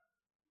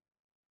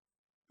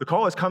 The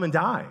call is come and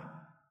die.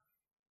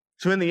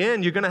 So in the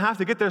end, you're going to have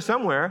to get there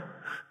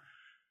somewhere.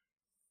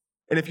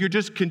 And if you're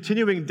just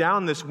continuing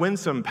down this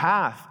winsome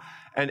path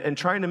and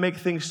trying to make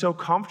things so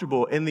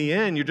comfortable, in the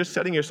end, you're just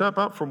setting yourself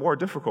up for more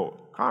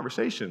difficult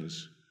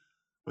conversations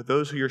with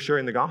those who you're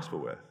sharing the gospel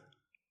with.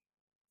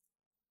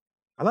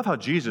 I love how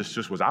Jesus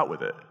just was out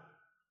with it.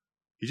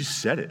 He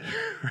just said it,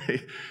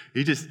 right?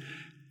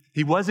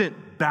 He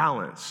wasn't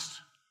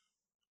balanced.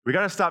 We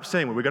got to stop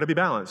saying, we got to be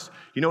balanced.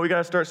 You know what we got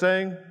to start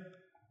saying?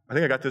 I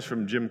think I got this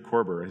from Jim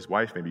Korber, his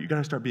wife maybe. You got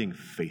to start being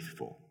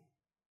faithful.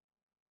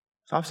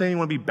 Stop saying you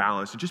want to be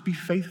balanced and just be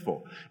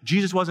faithful.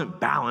 Jesus wasn't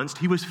balanced,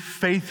 he was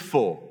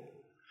faithful.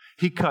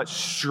 He cut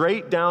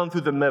straight down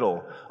through the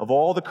middle of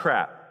all the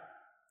crap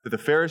that the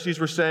Pharisees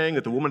were saying,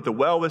 that the woman at the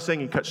well was saying.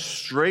 He cut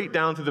straight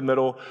down through the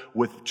middle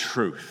with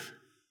truth.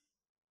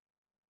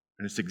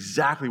 And it's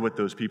exactly what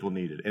those people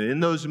needed. And in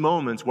those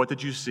moments, what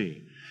did you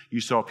see?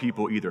 You saw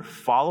people either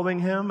following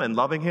him and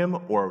loving him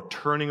or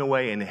turning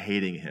away and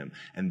hating him.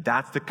 And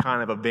that's the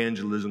kind of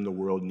evangelism the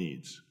world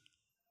needs.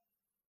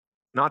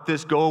 Not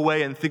this, go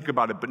away and think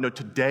about it, but no,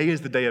 today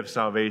is the day of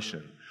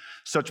salvation.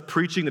 Such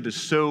preaching that is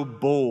so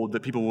bold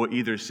that people will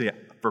either say,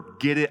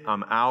 forget it,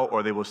 I'm out,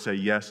 or they will say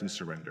yes and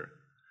surrender.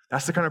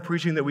 That's the kind of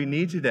preaching that we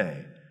need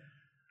today.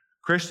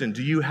 Christian,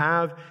 do you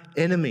have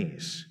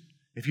enemies?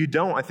 If you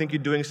don't, I think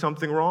you're doing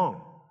something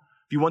wrong.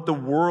 If you want the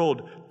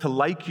world to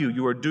like you,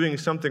 you are doing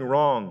something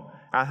wrong.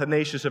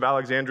 Athanasius of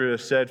Alexandria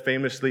said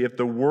famously, if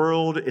the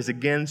world is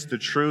against the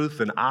truth,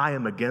 then I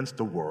am against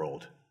the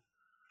world.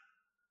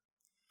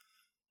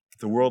 If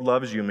the world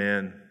loves you,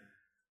 man,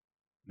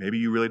 maybe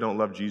you really don't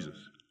love Jesus.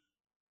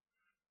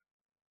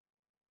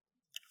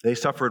 They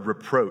suffered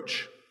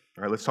reproach.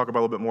 All right, let's talk about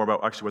a little bit more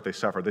about actually what they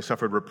suffered. They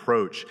suffered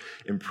reproach,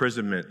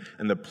 imprisonment,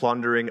 and the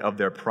plundering of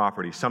their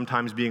property,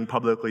 sometimes being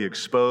publicly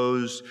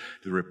exposed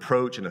to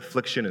reproach and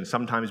affliction, and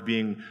sometimes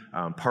being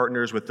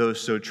partners with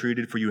those so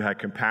treated, for you had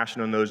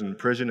compassion on those in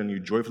prison, and you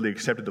joyfully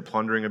accepted the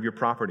plundering of your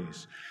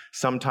properties.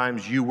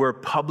 Sometimes you were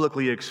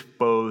publicly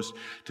exposed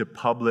to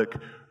public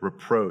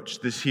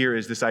reproach. This here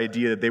is this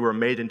idea that they were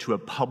made into a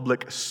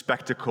public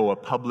spectacle, a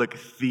public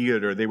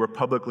theater. They were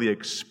publicly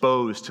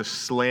exposed to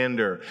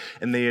slander,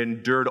 and they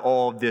endured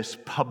all of this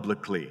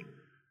publicly.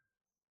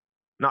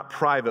 Not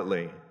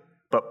privately,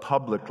 but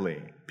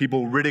publicly.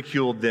 People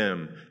ridiculed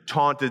them,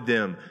 taunted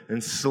them,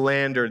 and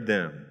slandered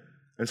them.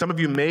 And some of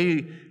you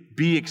may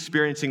be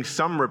experiencing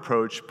some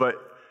reproach, but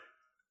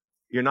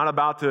you're not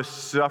about to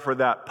suffer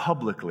that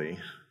publicly.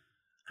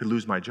 I could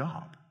lose my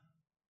job,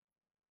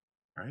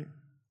 right?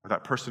 Or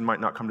that person might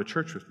not come to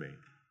church with me,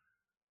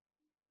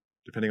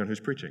 depending on who's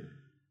preaching.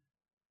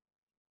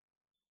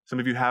 Some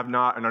of you have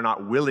not and are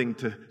not willing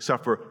to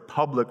suffer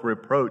public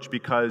reproach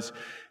because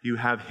you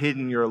have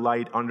hidden your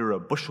light under a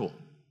bushel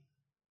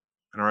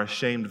and are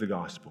ashamed of the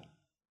gospel.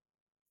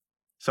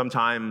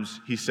 Sometimes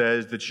he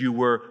says that you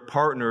were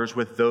partners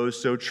with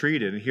those so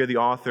treated. And here the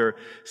author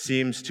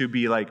seems to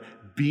be like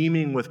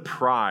beaming with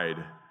pride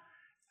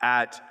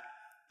at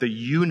the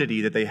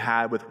unity that they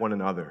had with one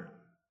another.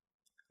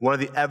 One of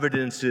the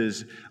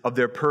evidences of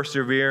their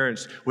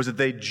perseverance was that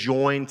they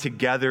joined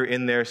together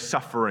in their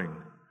suffering.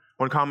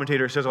 One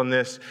commentator says on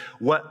this,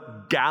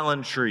 what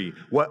gallantry,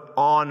 what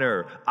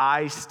honor,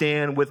 I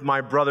stand with my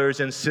brothers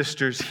and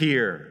sisters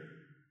here.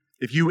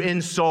 If you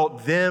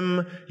insult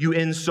them, you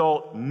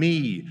insult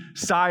me.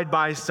 Side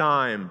by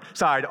side,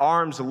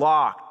 arms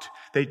locked,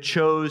 they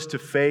chose to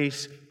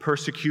face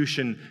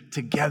persecution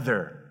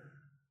together.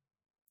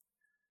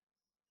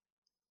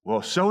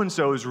 Well,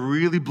 so-and-so is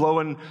really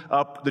blowing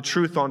up the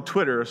truth on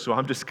Twitter, so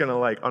I'm just going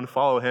to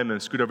unfollow him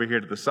and scoot over here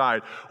to the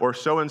side. Or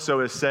so-and-so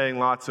is saying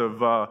lots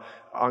of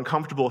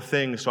uncomfortable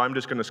things, so I'm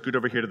just going to scoot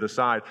over here to the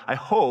side. I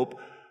hope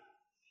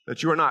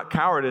that you are not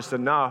cowardice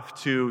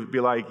enough to be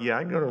like, yeah,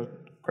 I can go to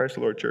Christ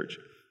the Lord Church,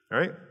 all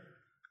right?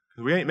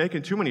 Because we ain't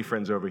making too many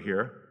friends over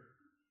here.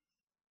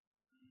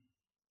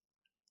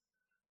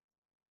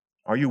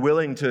 Are you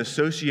willing to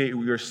associate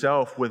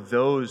yourself with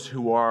those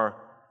who are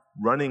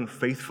running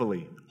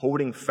faithfully,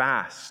 holding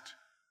fast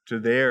to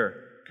their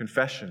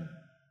confession?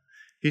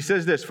 He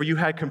says this, for you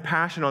had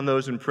compassion on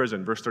those in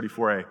prison, verse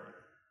 34a.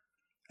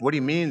 What he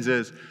means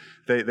is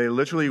they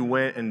literally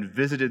went and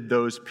visited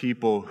those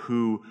people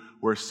who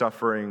were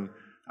suffering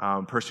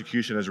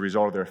persecution as a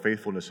result of their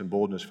faithfulness and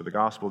boldness for the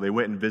gospel. They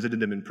went and visited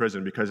them in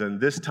prison because in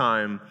this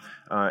time,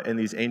 in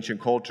these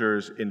ancient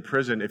cultures, in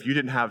prison, if you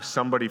didn't have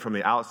somebody from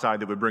the outside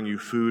that would bring you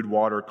food,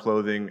 water,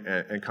 clothing,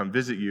 and come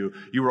visit you,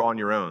 you were on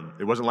your own.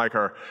 It wasn't like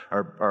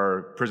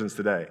our prisons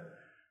today.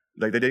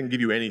 Like they didn't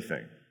give you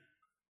anything.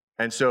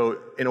 And so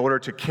in order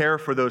to care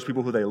for those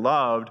people who they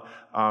loved,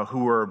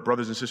 who were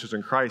brothers and sisters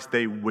in Christ,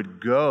 they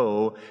would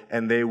go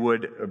and they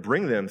would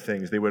bring them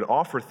things. They would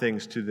offer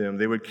things to them.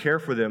 They would care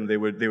for them. They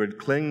would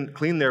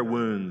clean their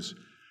wounds.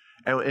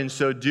 And in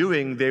so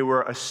doing, they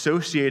were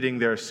associating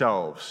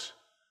themselves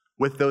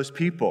with those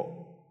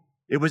people.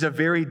 It was a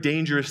very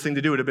dangerous thing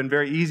to do. It would have been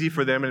very easy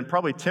for them, and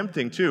probably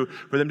tempting too,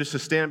 for them just to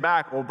stand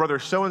back. Well, brother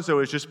so-and-so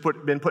has just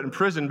been put in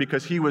prison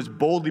because he was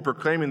boldly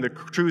proclaiming the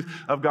truth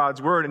of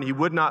God's word, and he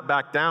would not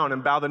back down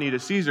and bow the knee to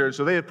Caesar,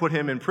 so they have put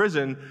him in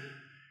prison.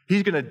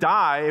 He's going to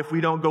die if we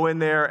don't go in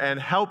there and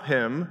help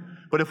him.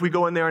 But if we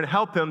go in there and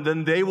help him,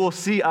 then they will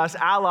see us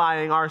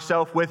allying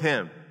ourselves with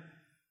him.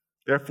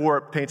 Therefore,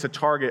 it paints a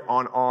target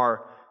on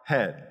our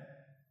head.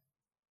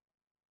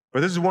 But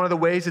this is one of the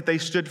ways that they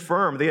stood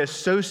firm. They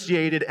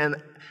associated and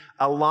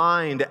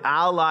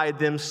allied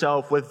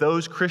themselves with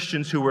those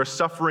Christians who were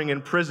suffering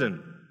in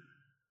prison.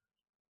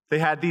 They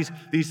had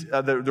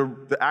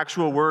the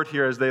actual word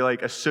here is they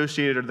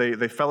associated, or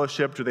they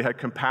fellowshipped, or they had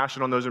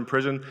compassion on those in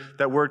prison.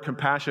 That word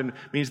compassion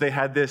means they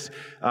had this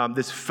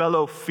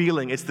fellow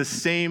feeling. It's the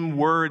same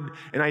word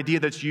and idea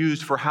that's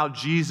used for how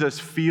Jesus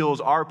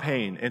feels our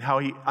pain and how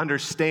he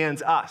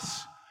understands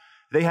us.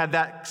 They had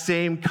that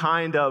same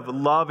kind of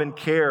love and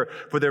care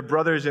for their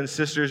brothers and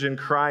sisters in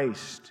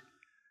Christ.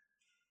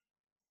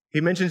 He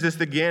mentions this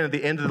again at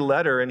the end of the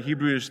letter in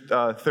Hebrews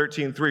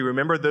 13:3.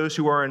 Remember those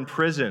who are in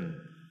prison,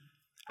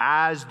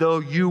 as though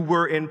you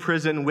were in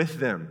prison with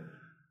them.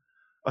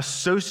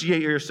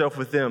 Associate yourself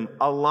with them.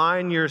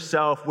 Align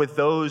yourself with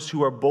those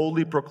who are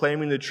boldly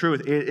proclaiming the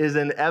truth. It is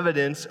an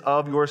evidence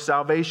of your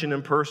salvation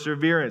and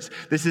perseverance.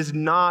 This is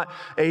not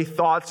a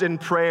thoughts and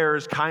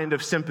prayers kind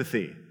of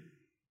sympathy.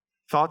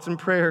 Thoughts and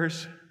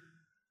prayers,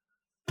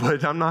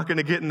 but I'm not going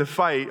to get in the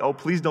fight. Oh,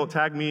 please don't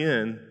tag me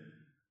in.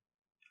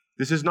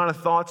 This is not a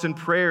thoughts and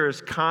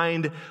prayers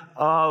kind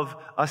of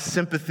a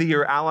sympathy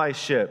or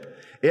allyship.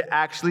 It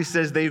actually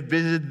says they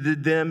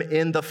visited them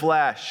in the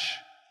flesh.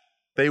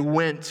 They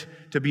went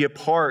to be a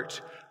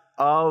part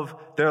of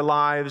their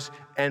lives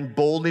and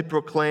boldly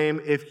proclaim,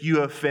 if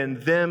you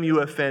offend them, you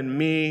offend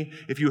me.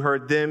 If you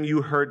hurt them,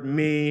 you hurt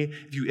me.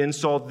 If you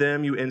insult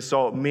them, you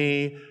insult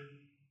me.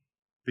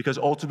 Because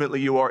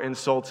ultimately you are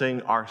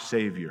insulting our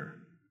Savior.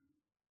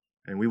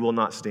 And we will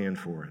not stand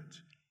for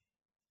it.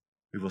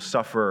 We will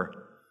suffer,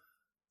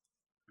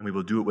 and we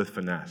will do it with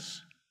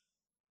finesse.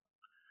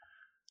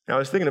 Now, I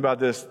was thinking about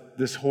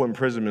this whole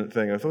imprisonment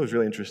thing. I thought it was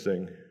really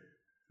interesting.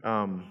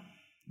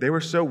 They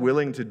were so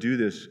willing to do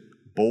this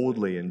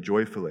boldly and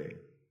joyfully.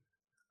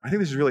 I think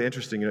this is really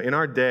interesting. In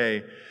our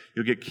day,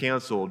 you'll get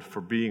canceled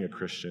for being a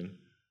Christian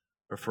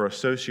or for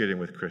associating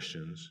with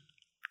Christians.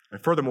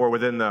 And furthermore,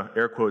 within the,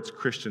 air quotes,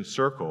 Christian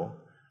circle,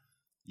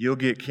 you'll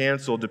get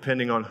canceled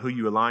depending on who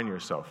you align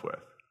yourself with.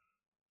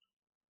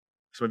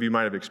 Some of you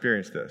might have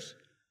experienced this.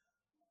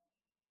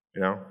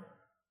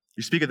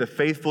 You speak of the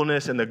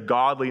faithfulness and the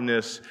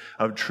godliness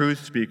of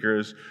truth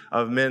speakers,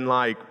 of men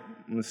like,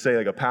 let's say,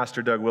 like a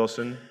Pastor Doug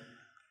Wilson,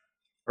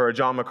 or a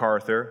John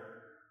MacArthur,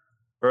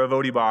 or a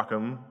Voddie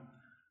Baucham,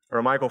 or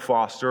a Michael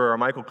Foster, or a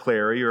Michael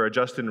Clary, or a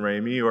Justin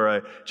Ramey, or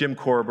a Jim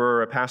Korber,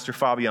 or a Pastor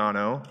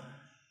Fabiano,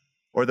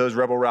 or those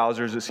rebel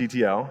rousers at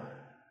CTL.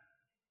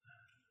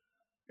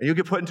 And you'll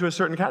get put into a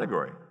certain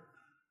category,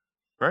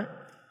 right?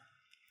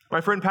 My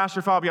friend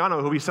Pastor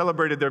Fabiano, who we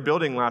celebrated their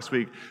building last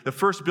week, the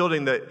first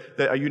building that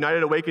a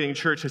United Awakening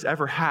church has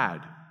ever had,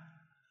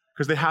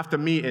 because they have to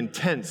meet in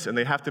tents, and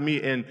they have to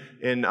meet in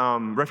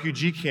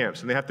refugee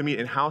camps, and they have to meet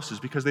in houses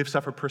because they've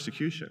suffered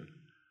persecution.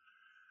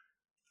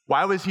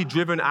 Why was he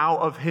driven out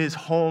of his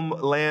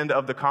homeland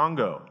of the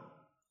Congo?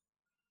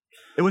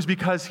 It was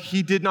because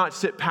he did not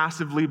sit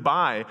passively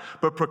by,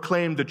 but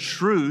proclaimed the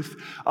truth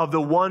of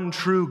the one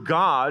true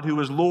God who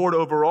is Lord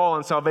over all,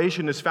 and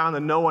salvation is found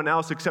in no one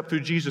else except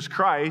through Jesus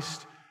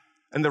Christ.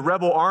 And the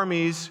rebel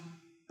armies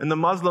and the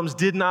Muslims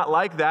did not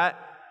like that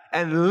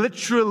and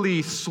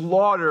literally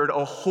slaughtered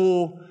a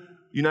whole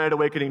United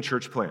Awakening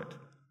church plant.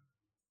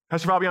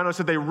 Pastor Fabiano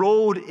said they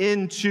rolled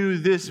into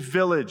this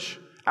village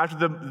after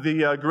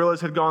the guerrillas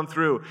had gone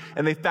through,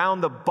 and they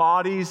found the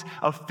bodies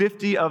of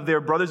 50 of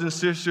their brothers and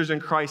sisters in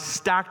Christ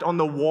stacked on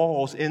the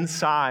walls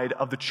inside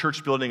of the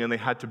church building, and they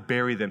had to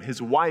bury them.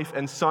 His wife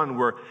and son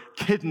were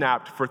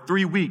kidnapped for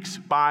 3 weeks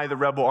by the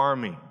rebel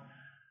army.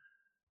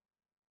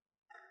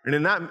 And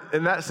in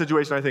that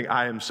situation, I think,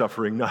 I am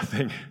suffering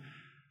nothing.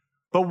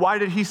 But why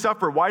did he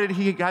suffer? Why did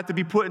he have to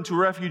be put into a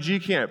refugee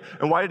camp?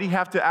 And why did he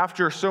have to,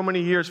 after so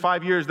many years,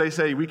 5 years, they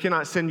say, we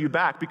cannot send you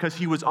back? Because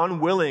he was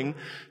unwilling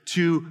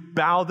to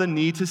bow the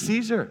knee to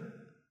Caesar.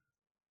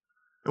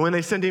 And when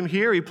they sent him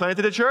here, he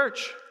planted a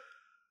church.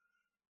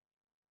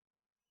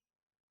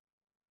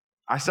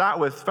 I sat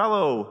with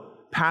fellow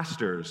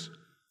pastors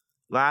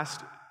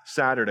last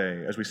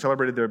Saturday as we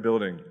celebrated their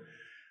building.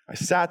 I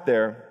sat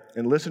there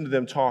and listened to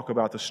them talk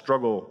about the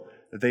struggle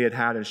that they had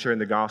had in sharing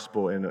the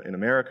gospel in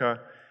America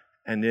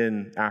and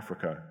in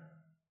Africa.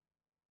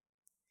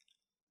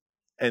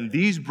 And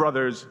these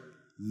brothers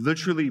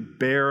literally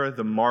bear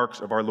the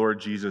marks of our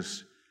Lord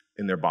Jesus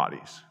in their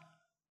bodies.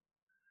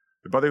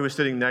 The brother who was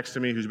sitting next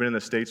to me, who's been in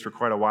the States for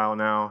quite a while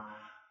now,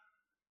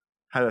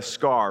 had a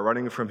scar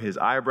running from his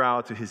eyebrow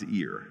to his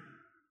ear,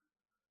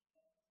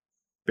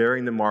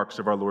 bearing the marks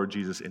of our Lord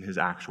Jesus in his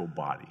actual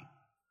body.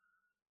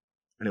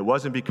 And it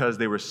wasn't because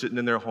they were sitting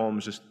in their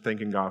homes just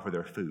thanking God for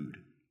their food.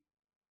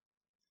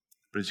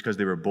 but it's because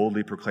they were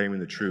boldly proclaiming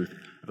the truth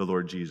of the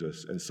Lord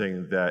Jesus and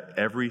saying that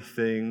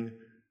everything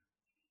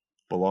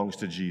belongs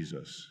to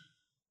Jesus.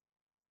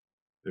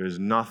 There is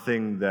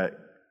nothing that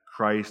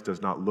Christ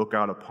does not look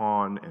out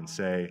upon and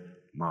say,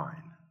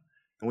 mine.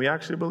 And we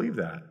actually believe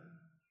that.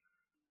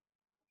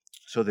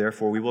 So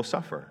therefore we will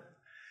suffer.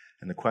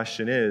 And the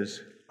question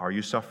is, are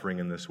you suffering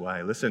in this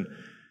way? Listen,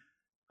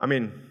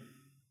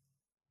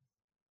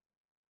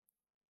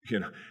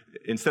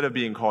 instead of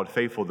being called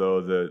faithful,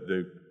 though,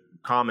 the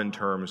common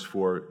terms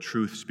for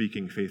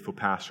truth-speaking faithful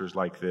pastors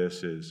like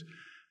this is,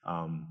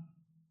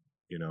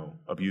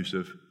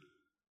 abusive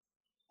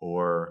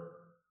or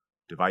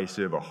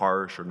divisive or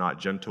harsh or not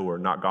gentle or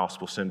not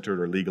gospel-centered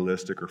or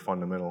legalistic or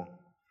fundamental.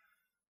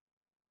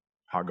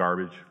 Hot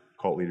garbage,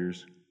 cult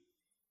leaders.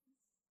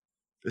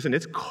 Listen,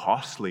 it's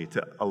costly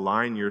to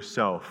align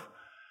yourself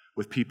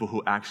with people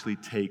who actually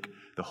take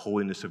the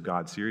holiness of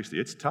God seriously.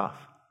 It's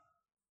tough.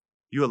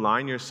 You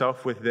align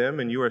yourself with them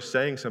and you are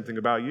saying something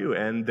about you,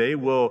 and they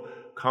will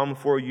come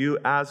for you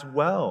as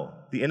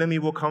well. The enemy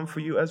will come for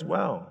you as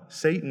well.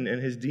 Satan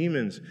and his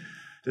demons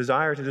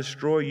desire to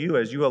destroy you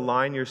as you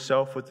align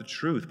yourself with the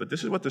truth. But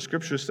this is what the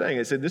scripture is saying.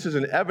 It said this is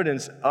an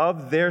evidence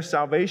of their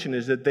salvation,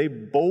 is that they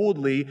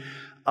boldly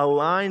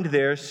aligned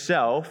their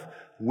self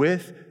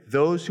with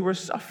those who are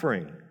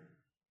suffering.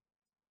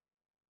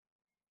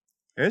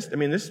 And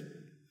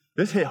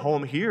this hit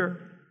home here.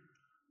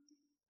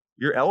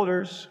 Your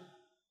elders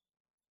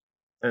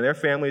and their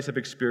families have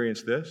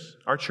experienced this.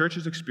 Our church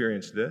has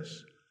experienced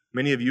this.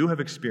 Many of you have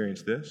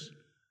experienced this.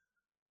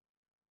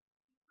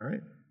 All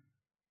right?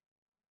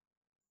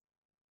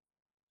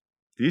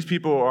 These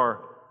people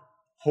are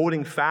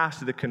holding fast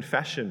to the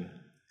confession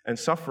and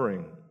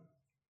suffering.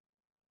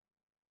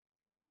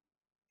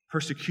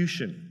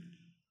 Persecution.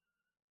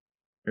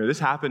 This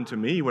happened to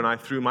me when I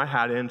threw my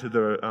hat into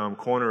the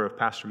corner of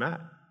Pastor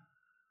Matt.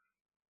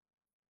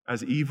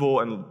 As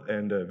evil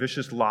and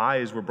vicious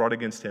lies were brought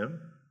against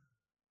him,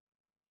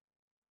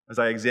 as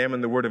I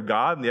examined the Word of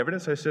God and the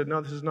evidence, I said,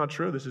 no, this is not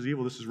true. This is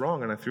evil. This is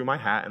wrong. And I threw my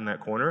hat in that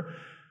corner,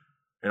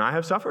 and I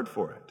have suffered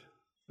for it.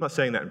 I'm not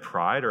saying that in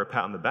pride or a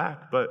pat on the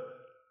back, but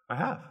I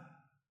have.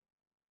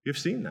 You've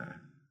seen that.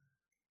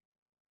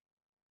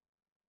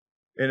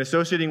 In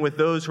associating with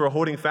those who are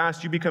holding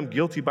fast, you become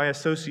guilty by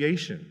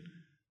association.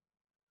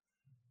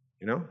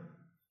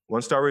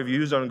 1-star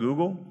reviews on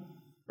Google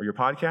or your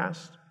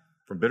podcast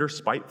from bitter,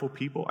 spiteful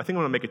people. I think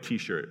I'm going to make a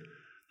t-shirt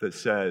that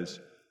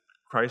says,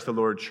 Christ the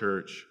Lord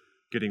Church,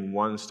 getting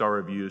 1-star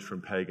reviews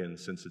from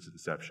pagans since its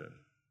inception.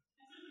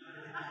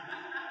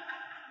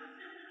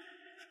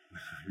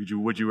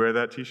 Would you wear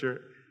that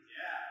t-shirt?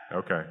 Yeah.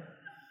 Okay.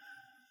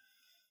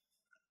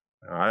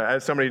 I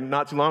had somebody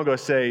not too long ago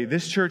say,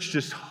 this church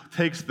just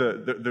takes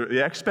the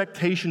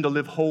expectation to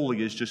live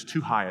holy is just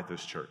too high at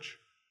this church.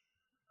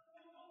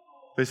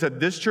 They said,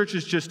 this church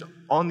is just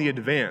on the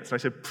advance. And I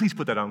said, please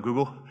put that on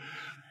Google.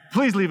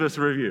 Please leave us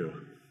a review.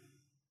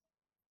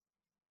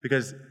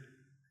 Because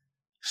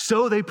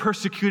so they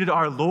persecuted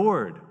our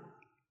Lord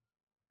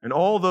and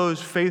all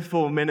those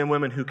faithful men and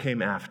women who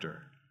came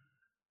after.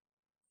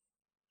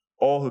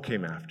 All who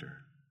came after.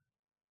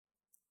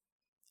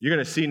 You're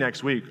going to see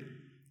next week.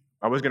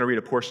 I was going to read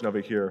a portion of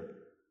it here,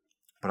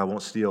 but I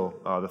won't steal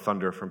the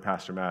thunder from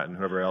Pastor Matt and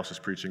whoever else is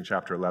preaching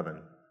chapter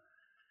 11.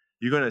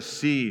 You're going to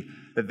see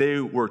that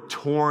they were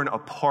torn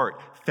apart,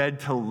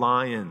 fed to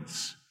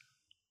lions,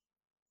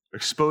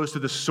 exposed to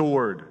the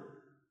sword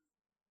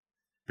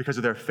because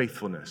of their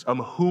faithfulness, of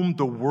whom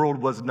the world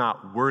was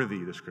not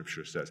worthy, the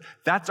scripture says.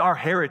 That's our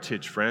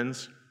heritage,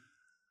 friends.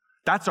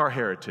 That's our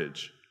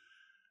heritage.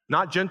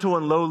 Not gentle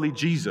and lowly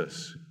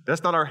Jesus.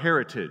 That's not our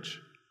heritage.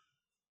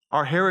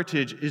 Our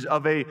heritage is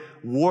of a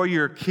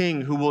warrior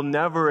king who will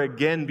never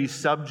again be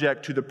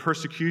subject to the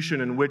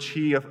persecution in which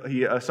he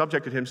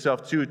subjected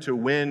himself to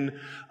win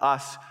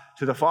us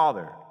to the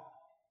Father.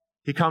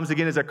 He comes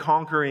again as a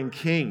conquering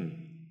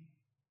king.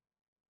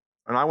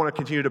 And I want to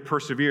continue to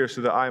persevere so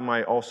that I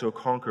might also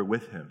conquer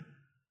with him.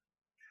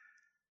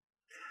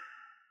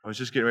 I was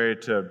just getting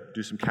ready to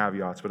do some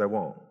caveats, but I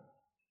won't.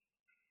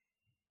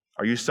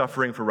 Are you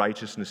suffering for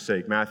righteousness'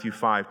 sake? Matthew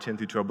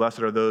 5:10-12.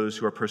 Blessed are those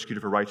who are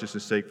persecuted for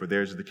righteousness' sake, for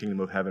theirs is the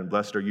kingdom of heaven.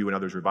 Blessed are you when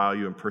others revile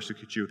you and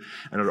persecute you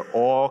and utter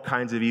all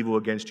kinds of evil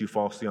against you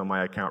falsely on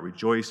my account.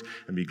 Rejoice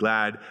and be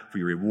glad, for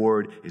your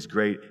reward is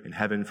great in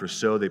heaven, for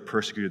so they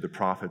persecuted the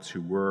prophets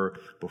who were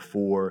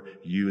before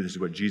you. This is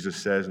what Jesus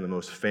says in the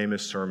most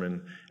famous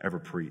sermon ever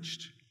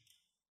preached.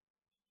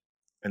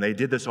 And they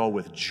did this all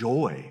with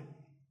joy.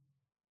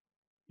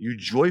 You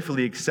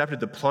joyfully accepted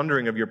the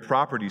plundering of your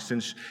property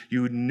since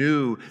you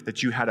knew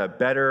that you had a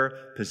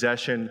better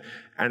possession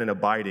and an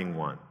abiding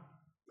one.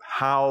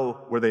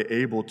 How were they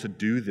able to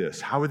do this?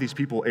 How were these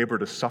people able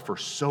to suffer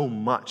so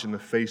much in the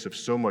face of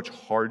so much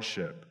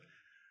hardship?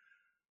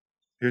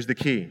 Here's the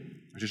key.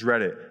 I just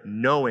read it.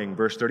 Knowing,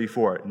 verse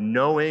 34,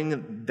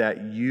 knowing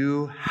that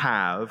you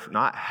have,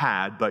 not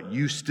had, but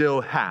you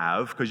still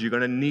have, because you're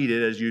going to need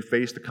it as you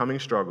face the coming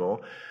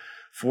struggle,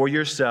 for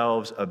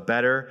yourselves a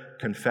better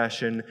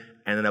confession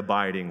and an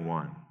abiding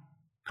one.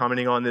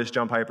 Commenting on this,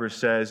 John Piper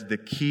says, the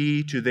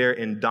key to their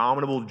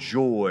indomitable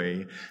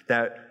joy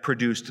that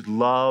produced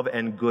love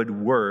and good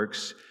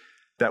works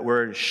that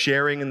were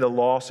sharing in the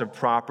loss of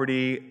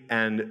property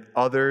and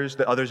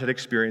that others had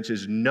experienced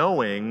is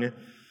knowing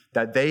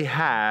that they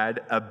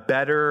had a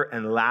better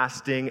and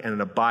lasting and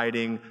an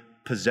abiding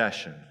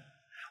possession.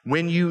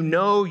 When you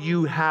know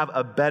you have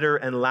a better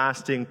and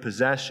lasting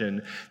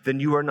possession, then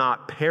you are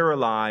not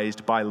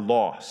paralyzed by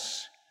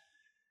loss.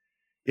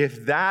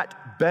 If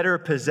that better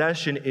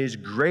possession is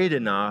great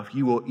enough,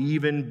 you will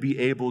even be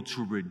able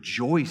to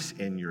rejoice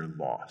in your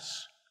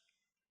loss.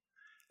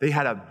 They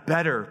had a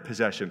better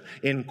possession.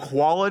 In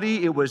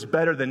quality, it was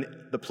better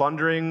than the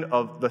plundering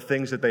of the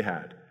things that they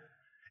had.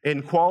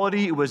 In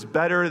quality, it was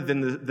better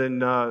than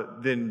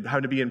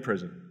having to be in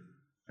prison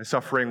and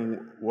suffering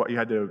what you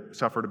had to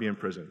suffer to be in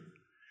prison.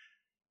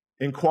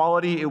 In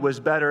quality, it was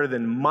better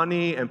than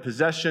money and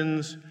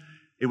possessions.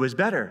 It was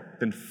better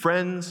than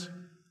friends.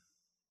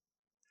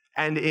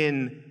 And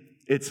in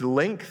its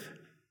length,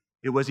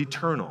 it was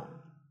eternal.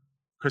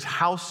 Because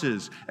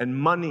houses and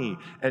money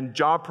and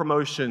job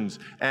promotions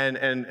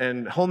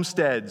and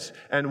homesteads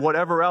and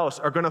whatever else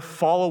are going to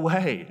fall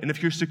away. And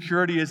if your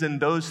security is in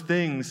those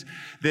things,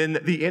 then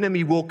the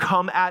enemy will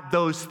come at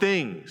those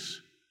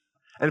things.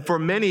 And for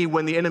many,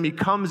 when the enemy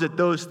comes at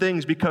those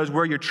things, because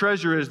where your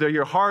treasure is, there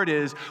your heart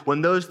is,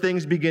 when those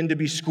things begin to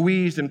be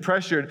squeezed and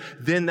pressured,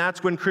 then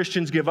that's when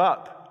Christians give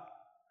up.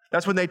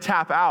 That's when they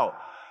tap out.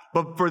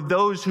 But for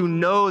those who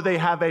know they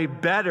have a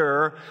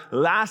better,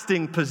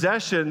 lasting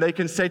possession, they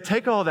can say,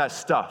 take all that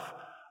stuff.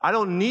 I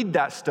don't need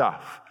that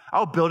stuff.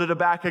 I'll build it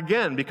back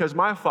again because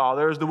my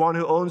Father is the one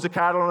who owns the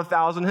cattle on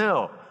 1,000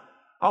 hill.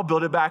 I'll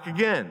build it back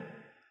again.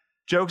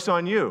 Joke's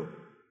on you.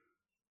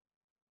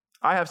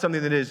 I have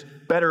something that is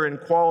better in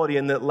quality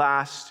and that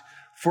lasts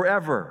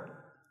forever.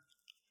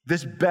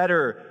 This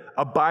better,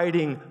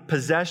 abiding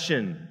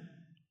possession.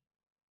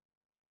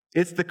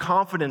 It's the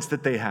confidence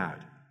that they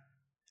had.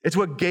 It's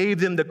what gave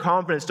them the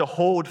confidence to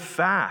hold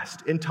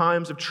fast in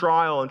times of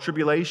trial and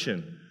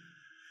tribulation.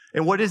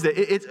 And what is it?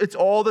 It's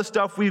all the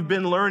stuff we've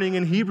been learning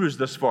in Hebrews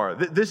thus far.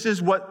 This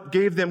is what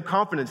gave them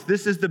confidence.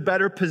 This is the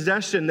better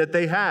possession that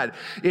they had.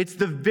 It's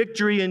the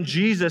victory in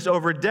Jesus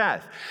over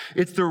death.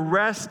 It's the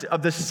rest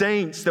of the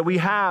saints that we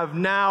have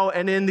now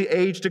and in the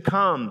age to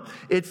come.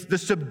 It's the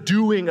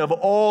subduing of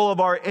all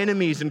of our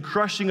enemies and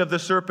crushing of the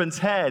serpent's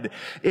head.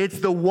 It's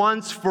the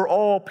once for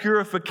all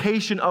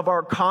purification of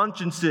our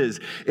consciences.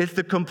 It's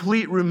the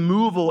complete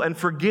removal and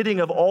forgetting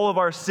of all of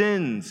our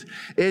sins.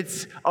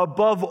 It's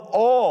above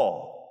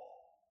all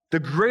the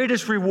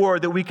greatest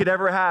reward that we could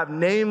ever have,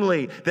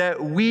 namely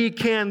that we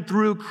can,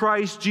 through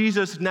Christ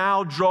Jesus,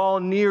 now draw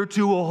near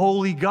to a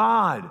holy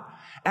God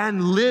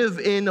and live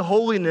in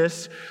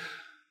holiness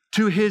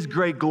to His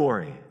great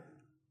glory.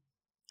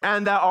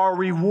 And that our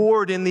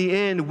reward in the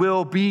end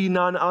will be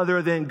none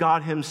other than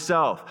God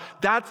Himself.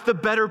 That's the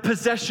better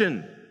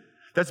possession.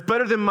 That's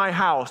better than my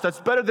house. That's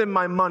better than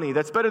my money.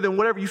 That's better than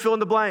whatever you fill in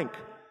the blank.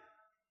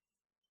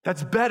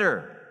 That's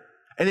better.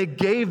 And it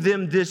gave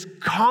them this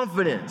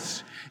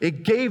confidence.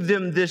 It gave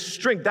them this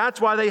strength.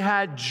 That's why they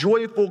had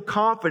joyful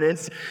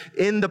confidence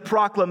in the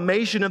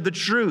proclamation of the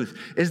truth,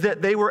 is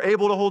that they were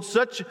able to hold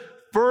such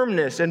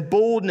firmness and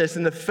boldness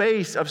in the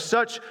face of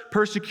such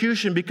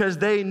persecution because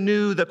they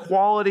knew the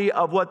quality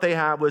of what they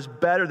had was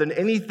better than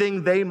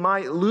anything they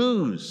might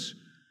lose.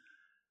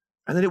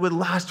 And that it would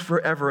last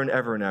forever and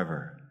ever and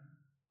ever.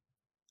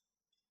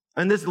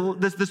 And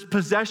this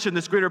possession,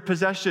 this greater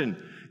possession,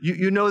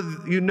 you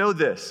know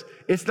this.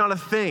 It's not a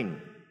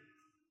thing.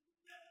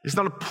 It's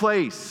not a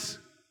place.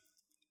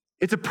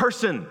 It's a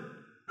person.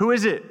 Who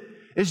is it?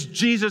 It's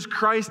Jesus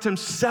Christ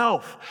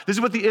Himself. This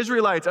is what the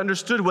Israelites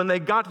understood when they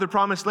got to the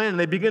promised land, and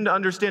they began to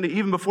understand it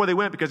even before they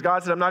went, because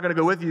God said, I'm not going to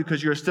go with you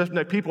because you're a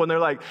stiff-necked people. And they're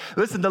like,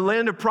 listen, the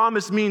land of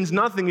promise means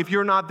nothing if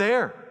you're not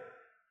there.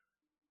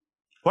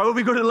 Why would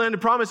we go to the land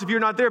of promise if you're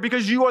not there?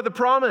 Because you are the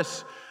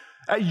promise.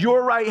 At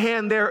your right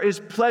hand there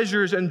is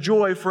pleasures and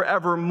joy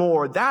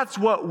forevermore. That's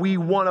what we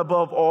want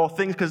above all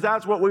things, because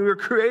that's what we were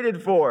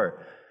created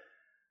for.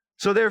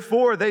 So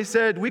therefore, they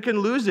said, we can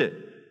lose it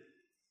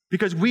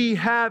because we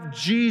have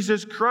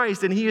Jesus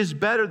Christ, and He is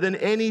better than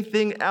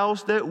anything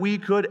else that we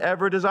could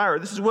ever desire.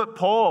 This is what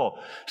Paul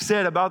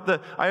said about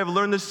I have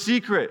learned the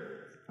secret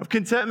of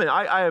contentment.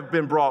 I have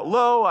been brought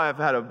low. I have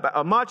had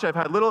a much. I've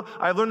had little.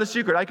 I have learned the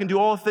secret. I can do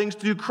all things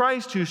through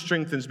Christ who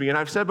strengthens me. And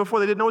I've said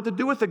before, they didn't know what to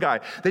do with the guy.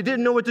 They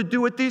didn't know what to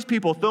do with these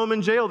people. Throw them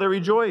in jail. They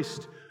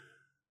rejoiced.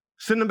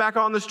 Send them back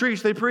out on the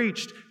streets. They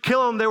preached.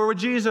 Kill them. They were with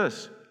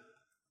Jesus.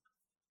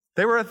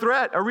 They were a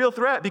threat, a real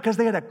threat, because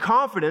they had a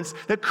confidence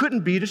that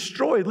couldn't be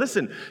destroyed.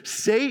 Listen,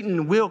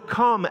 Satan will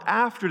come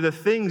after the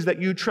things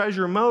that you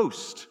treasure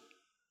most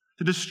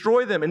to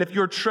destroy them. And if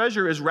your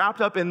treasure is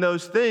wrapped up in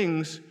those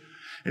things,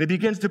 and it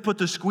begins to put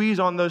the squeeze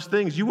on those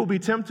things, you will be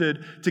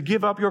tempted to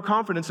give up your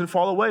confidence and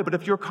fall away. But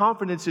if your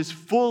confidence is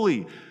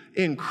fully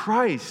in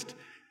Christ,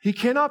 He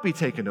cannot be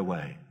taken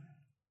away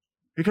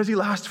because He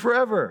lasts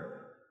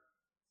forever.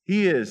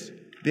 He is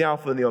the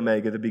Alpha and the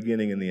Omega, the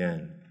beginning and the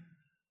end.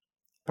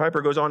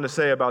 Piper goes on to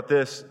say about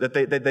this,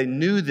 that they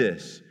knew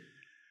this.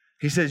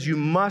 He says, you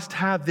must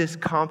have this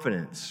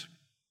confidence.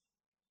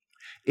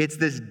 It's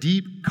this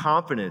deep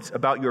confidence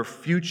about your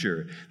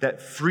future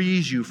that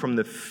frees you from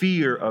the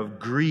fear of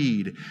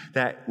greed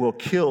that will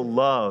kill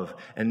love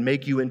and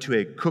make you into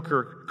a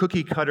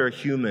cookie-cutter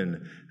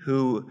human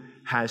who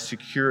has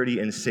security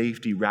and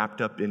safety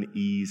wrapped up in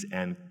ease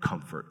and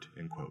comfort,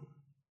 end quote.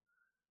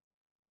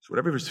 So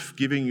whatever is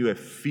giving you a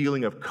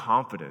feeling of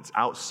confidence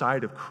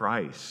outside of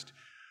Christ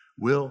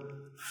will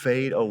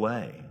fade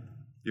away.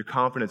 Your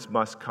confidence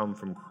must come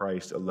from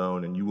Christ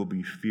alone, and you will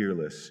be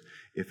fearless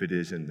if it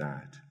is in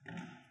that.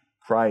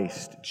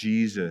 Christ,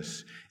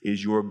 Jesus,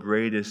 is your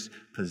greatest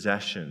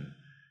possession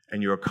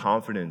and your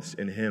confidence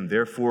in him.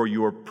 Therefore,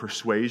 your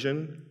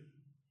persuasion,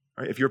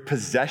 right? If your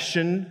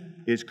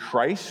possession is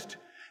Christ,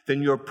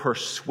 then your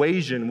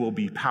persuasion will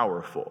be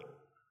powerful.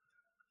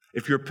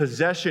 If your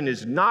possession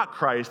is not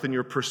Christ, then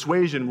your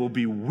persuasion will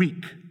be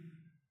weak.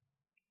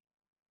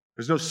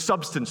 There's no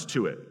substance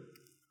to it.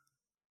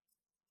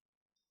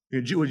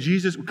 When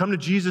Jesus, come to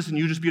Jesus and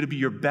you just be able to be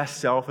your best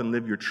self and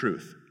live your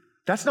truth.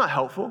 That's not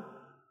helpful.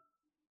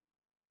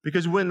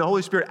 Because when the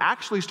Holy Spirit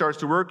actually starts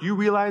to work, you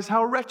realize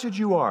how wretched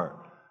you are.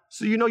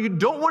 So you know you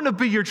don't want to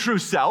be your true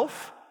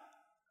self.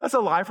 That's a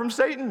lie from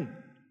Satan.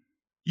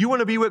 You want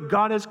to be what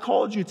God has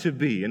called you to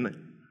be, and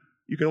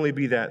you can only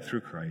be that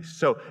through Christ.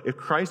 So if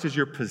Christ is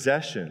your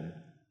possession,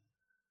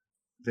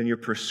 then your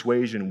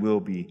persuasion will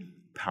be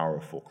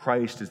powerful.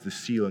 Christ is the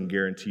seal and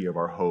guarantee of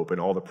our hope, and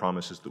all the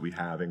promises that we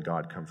have in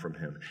God come from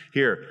him.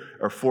 Here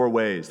are 4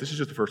 ways. This is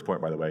just the first point,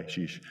 by the way.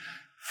 Sheesh.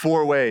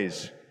 4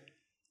 ways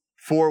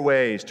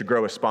to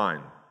grow a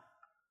spine.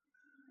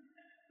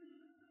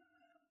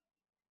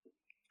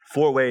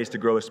 4 ways to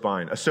grow a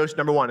spine.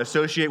 Number 1,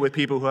 associate with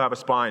people who have a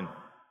spine.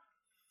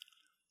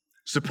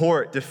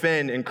 Support,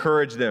 defend,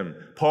 encourage them.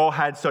 Paul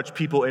had such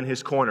people in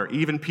his corner,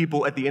 even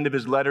people at the end of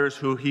his letters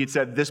who he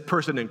said, this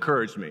person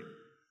encouraged me.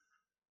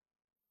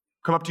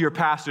 Come up to your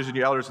pastors and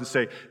your elders and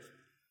say,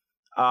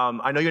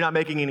 I know you're not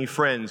making any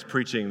friends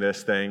preaching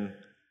this thing,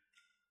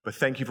 but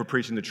thank you for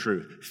preaching the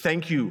truth.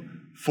 Thank you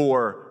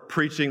for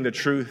preaching the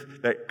truth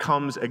that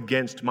comes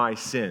against my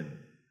sin,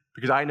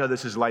 because I know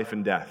this is life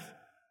and death.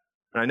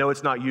 And I know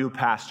it's not you,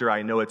 Pastor.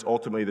 I know it's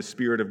ultimately the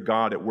Spirit of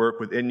God at work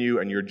within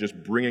you, and you're just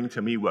bringing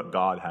to me what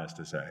God has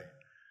to say.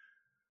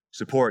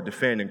 Support,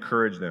 defend,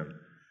 encourage them.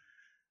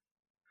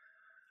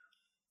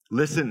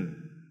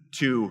 Listen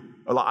to,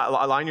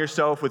 align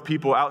yourself with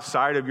people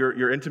outside of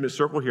your intimate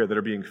circle here that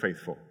are being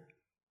faithful.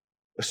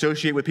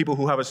 Associate with people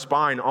who have a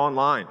spine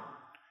online,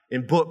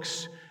 in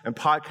books and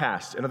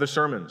podcasts and other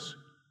sermons.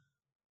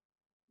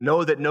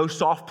 Know that no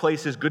soft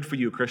place is good for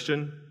you,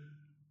 Christian.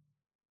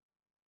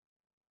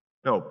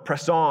 No,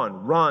 press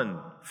on, run,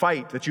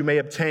 fight that you may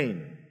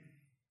obtain.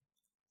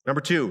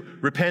 Number 2,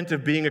 repent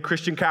of being a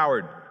Christian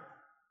coward.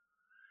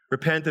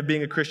 Repent of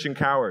being a Christian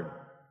coward.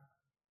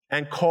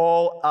 And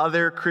call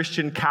other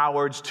Christian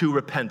cowards to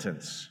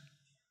repentance.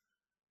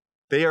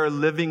 They are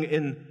living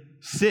in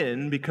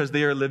sin because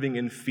they are living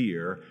in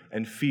fear,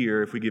 and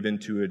fear, if we give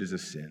into it, is a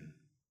sin.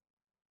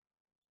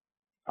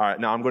 All right,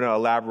 now I'm going to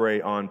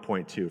elaborate on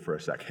point 2 for a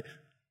second.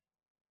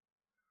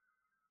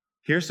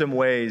 Here's some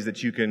ways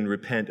that you can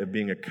repent of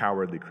being a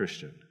cowardly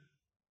Christian.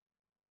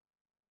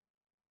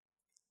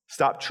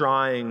 Stop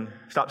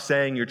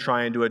saying you're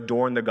trying to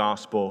adorn the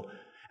gospel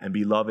and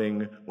be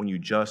loving when you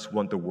just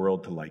want the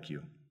world to like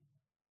you.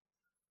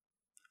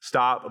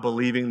 Stop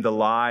believing the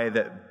lie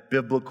that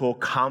biblical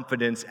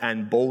confidence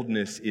and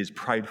boldness is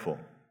prideful.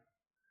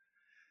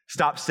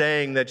 Stop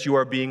saying that you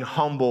are being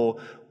humble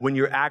when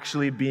you're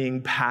actually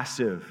being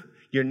passive.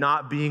 You're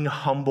not being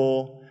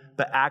humble,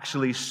 but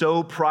actually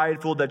so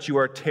prideful that you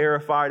are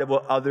terrified of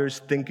what others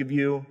think of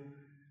you.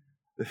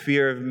 The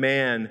fear of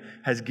man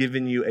has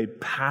given you a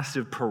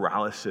passive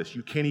paralysis.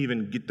 You can't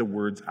even get the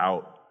words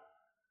out.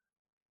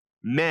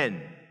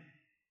 Men,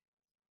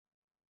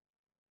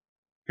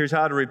 here's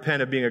how to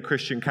repent of being a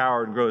Christian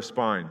coward and grow a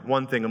spine.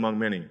 One thing among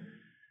many.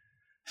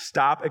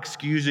 Stop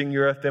excusing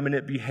your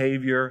effeminate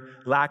behavior,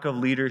 lack of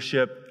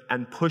leadership,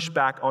 and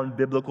pushback on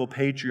biblical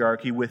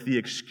patriarchy with the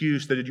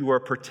excuse that you are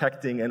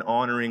protecting and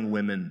honoring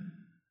women.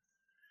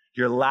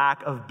 Your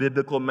lack of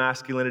biblical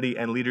masculinity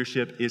and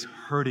leadership is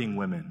hurting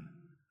women.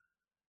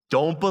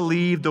 Don't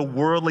believe the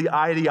worldly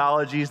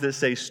ideologies that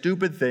say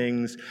stupid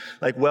things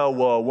like, well,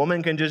 a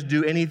woman can just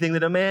do anything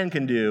that a man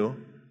can do.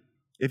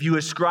 If you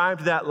ascribe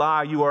to that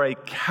lie, you are a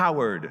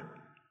coward.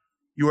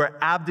 You are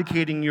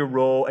abdicating your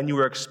role, and you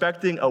are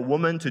expecting a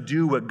woman to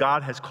do what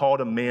God has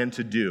called a man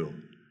to do.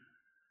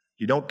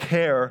 You don't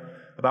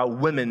care about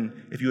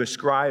women if you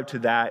ascribe to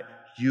that.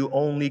 You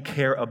only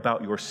care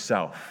about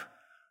yourself.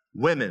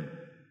 Women,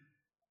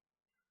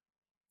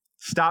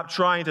 stop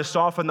trying to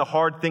soften the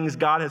hard things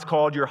God has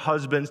called your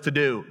husbands to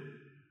do.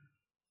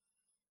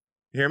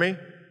 You hear me?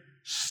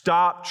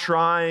 Stop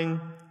trying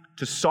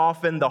to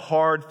soften the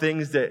hard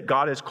things that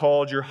God has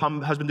called your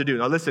husband to do.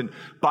 Now listen,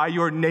 by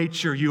your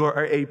nature, you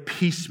are a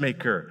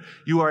peacemaker.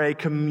 You are a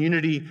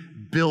community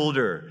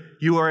builder.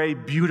 You are a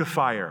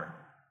beautifier.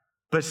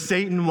 But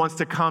Satan wants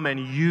to come and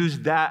use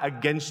that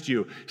against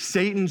you.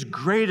 Satan's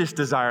greatest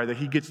desire that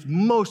he gets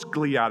most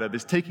glee out of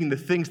is taking the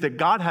things that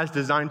God has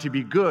designed to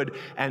be good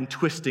and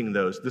twisting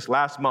those. This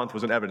last month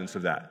was an evidence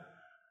of that.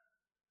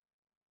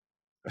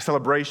 A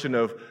celebration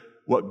of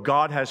what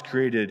God has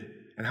created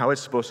and how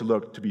it's supposed to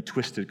look to be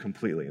twisted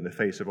completely in the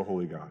face of a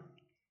holy God.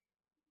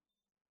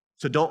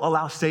 So don't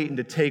allow Satan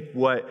to take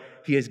what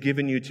he has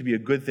given you to be a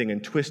good thing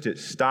and twist it.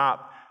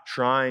 Stop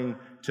trying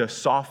to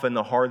soften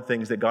the hard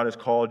things that God has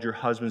called your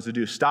husbands to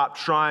do. Stop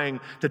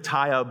trying to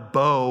tie a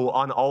bow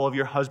on all of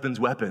your husband's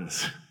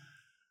weapons.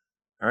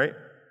 All right?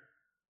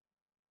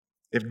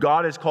 If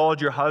God has called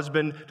your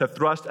husband to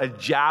thrust a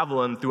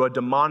javelin through a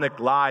demonic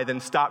lie, then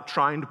stop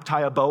trying to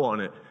tie a bow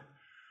on it.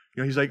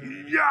 You know, he's like,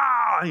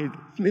 yeah,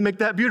 let me make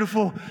that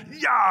beautiful.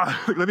 Yeah,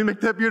 let me make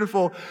that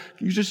beautiful.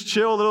 Can you just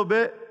chill a little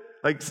bit?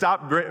 Like,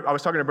 stop. I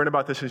was talking to Brent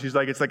about this, and she's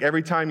like, it's like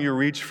every time you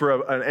reach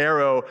for an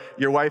arrow,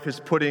 your wife is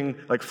putting,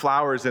 like,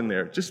 flowers in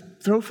there. Just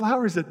throw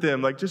flowers at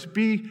them. Like, just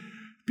be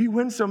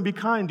winsome, be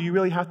kind. Do you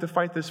really have to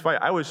fight this fight?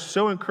 I was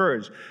so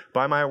encouraged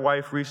by my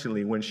wife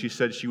recently when she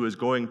said she was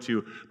going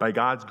to, by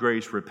God's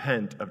grace,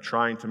 repent of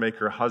trying to make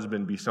her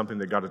husband be something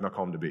that God has not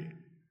called him to be.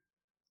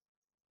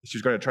 She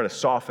was going to try to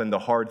soften the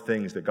hard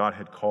things that God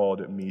had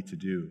called me to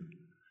do.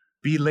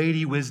 Be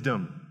Lady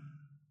Wisdom.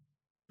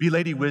 Be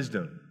Lady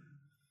Wisdom.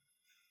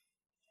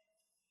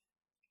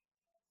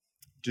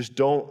 Just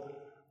don't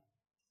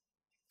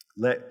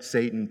let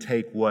Satan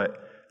take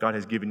what God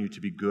has given you to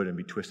be good and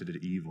be twisted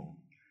to evil.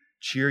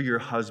 Cheer your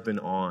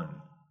husband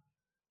on.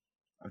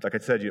 Like I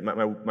said,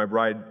 my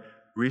bride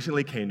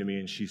recently came to me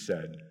and she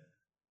said,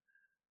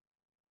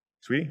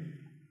 "Sweetie?"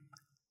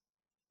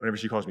 Whenever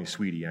she calls me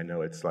sweetie, I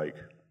know it's like,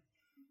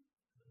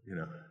 you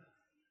know,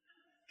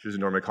 she doesn't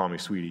normally call me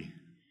sweetie.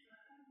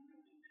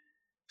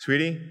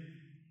 "Sweetie,"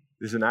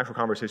 this is an actual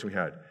conversation we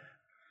had.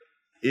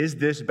 "Is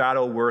this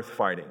battle worth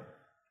fighting?"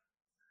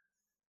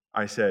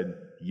 I said,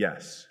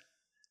 "Yes."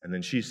 And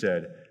then she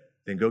said,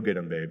 "Then go get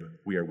him, babe.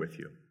 We are with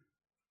you."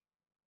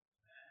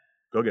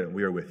 Go get him.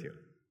 We are with you.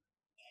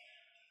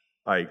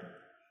 Like,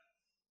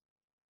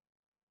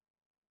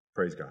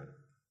 praise God.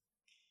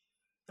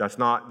 That's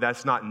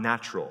not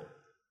natural.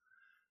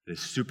 It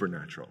is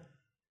supernatural.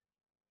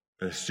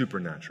 It is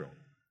supernatural.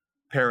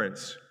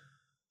 Parents,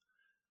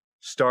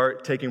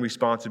 start taking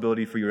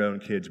responsibility for your own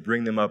kids.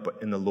 Bring them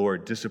up in the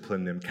Lord.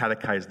 Discipline them.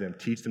 Catechize them.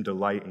 Teach them to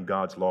delight in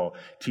God's law.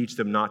 Teach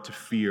them not to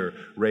fear.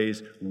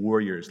 Raise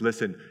warriors.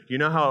 Listen, you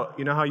know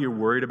how you're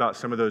worried about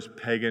some of those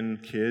pagan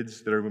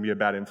kids that are going to be a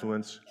bad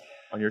influence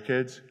on your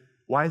kids?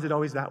 Why is it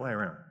always that way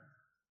around?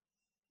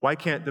 Why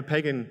can't the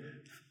pagan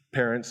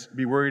parents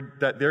be worried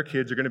that their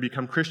kids are going to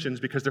become Christians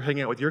because they're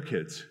hanging out with your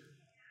kids?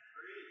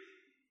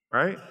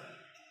 Right?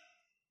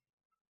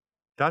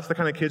 That's the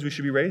kind of kids we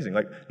should be raising.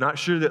 Like, not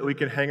sure that we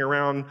can hang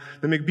around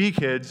the McBee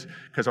kids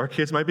because our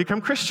kids might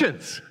become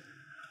Christians.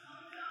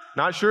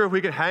 Not sure if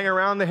we can hang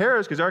around the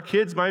Harris because our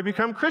kids might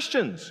become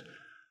Christians.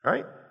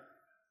 Right?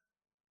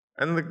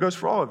 And it goes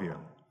for all of you.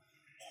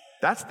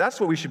 That's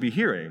what we should be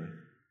hearing.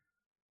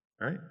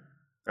 Right?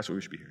 That's what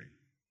we should be hearing.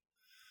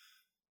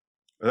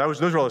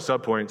 Those are all the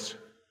subpoints.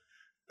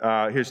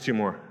 Here's two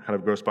more, kind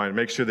of goes by.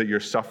 Make sure that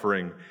your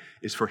suffering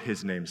is for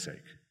his name's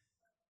sake.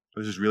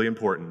 This is really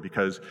important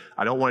because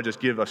I don't want to just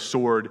give a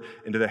sword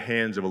into the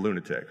hands of a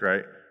lunatic,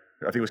 right?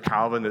 I think it was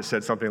Calvin that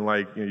said something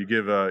like, you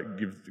give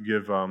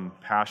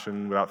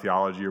passion without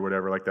theology or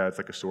whatever like that. It's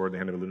like a sword in the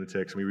hand of a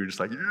lunatic. So we were just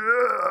like,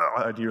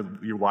 yeah! And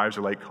your wives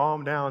are like,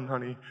 calm down,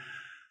 honey.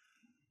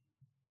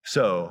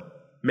 So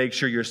make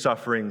sure you're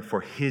suffering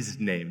for his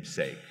name's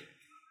sake,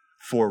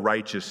 for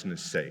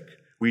righteousness' sake.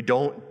 We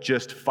don't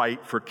just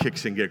fight for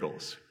kicks and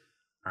giggles,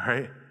 all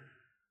right?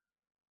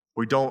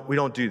 We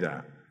don't do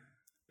that.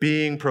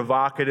 Being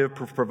provocative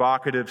for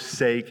provocative's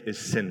sake is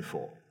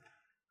sinful,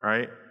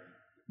 right?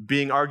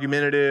 Being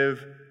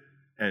argumentative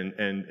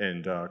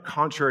and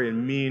contrary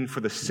and mean for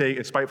the sake,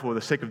 and spiteful for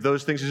the sake of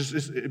those things,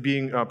 is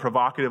being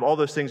provocative. All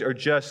those things are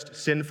just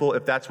sinful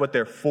if that's what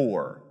they're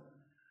for.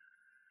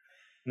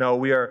 No,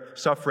 we are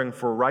suffering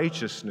for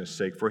righteousness'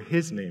 sake, for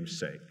his name's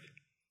sake.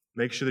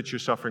 Make sure that you're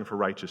suffering for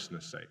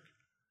righteousness' sake.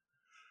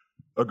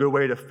 A good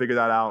way to figure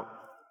that out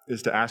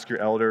is to ask your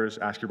elders,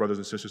 ask your brothers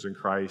and sisters in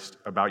Christ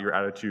about your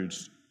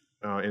attitudes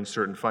in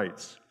certain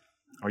fights.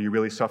 Are you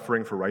really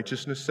suffering for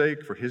righteousness'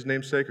 sake, for his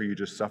name's sake, or are you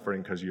just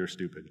suffering because you're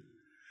stupid?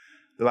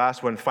 The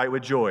last one, fight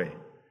with joy.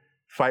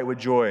 Fight with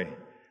joy.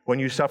 When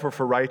you suffer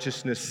for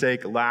righteousness'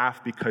 sake,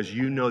 laugh because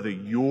you know that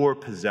your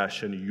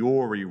possession,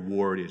 your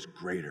reward is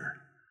greater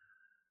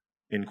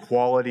in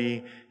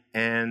quality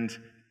and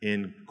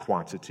in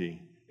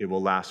quantity. It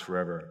will last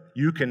forever.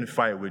 You can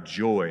fight with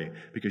joy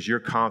because your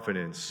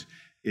confidence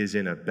is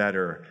in a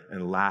better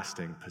and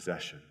lasting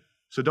possession.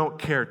 So don't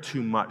care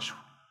too much.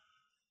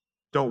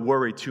 Don't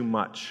worry too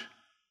much.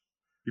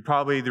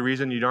 The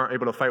reason you aren't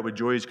able to fight with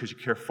joy is because you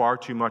care far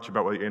too much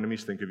about what your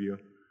enemies think of you.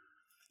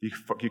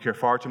 You care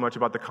far too much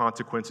about the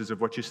consequences of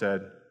what you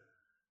said.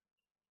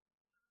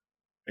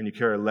 And you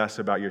care less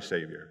about your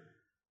Savior.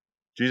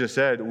 Jesus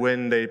said,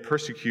 when they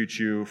persecute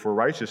you for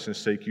righteousness'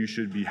 sake, you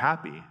should be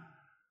happy.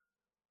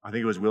 I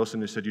think it was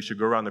Wilson who said you should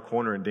go around the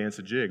corner and dance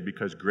a jig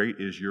because great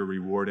is your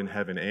reward in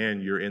heaven,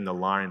 and you're in the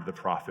line of the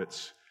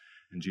prophets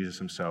and Jesus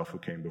himself who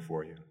came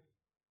before you.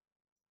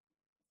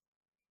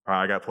 All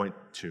right, I got point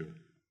 2.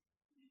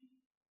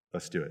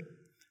 Let's do it.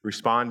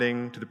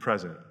 Responding to the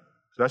present.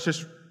 So that's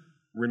just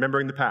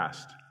remembering the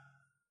past.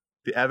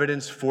 The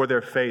evidence for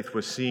their faith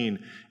was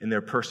seen in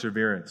their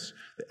perseverance.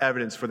 The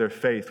evidence for their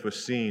faith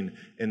was seen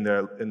in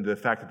the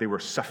fact that they were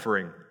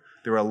suffering.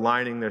 They were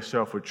aligning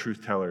themselves with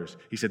truth tellers.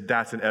 He said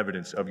that's an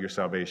evidence of your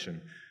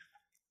salvation.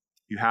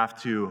 You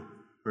have to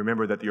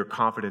remember that your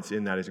confidence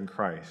in that is in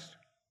Christ.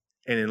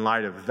 And in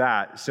light of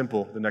that,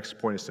 the next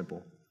point is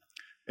simple.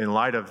 In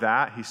light of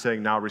that, he's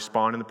saying now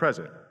respond in the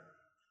present.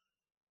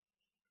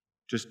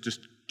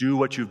 Just do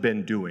what you've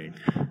been doing.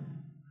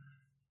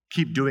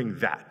 Keep doing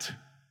that.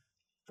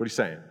 What he's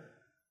saying.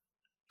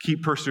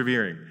 Keep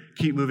persevering.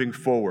 Keep moving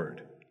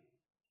forward.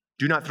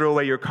 Do not throw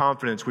away your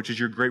confidence, which is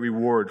your great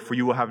reward, for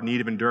you will have need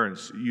of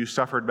endurance. You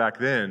suffered back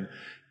then.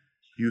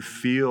 You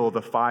feel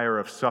the fire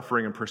of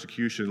suffering and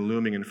persecution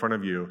looming in front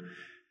of you.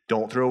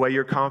 Don't throw away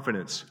your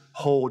confidence.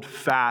 Hold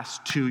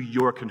fast to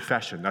your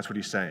confession. That's what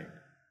he's saying.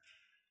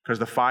 Because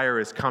the fire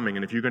is coming,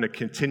 and if you're going to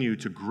continue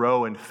to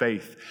grow in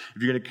faith,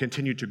 if you're going to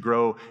continue to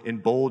grow in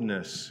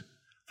boldness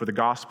for the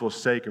gospel's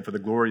sake and for the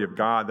glory of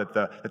God, that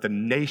the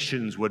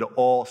nations would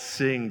all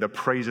sing the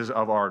praises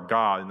of our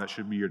God, and that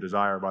should be your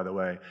desire, by the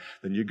way,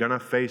 then you're going to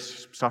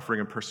face suffering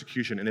and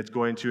persecution, and it's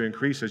going to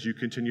increase as you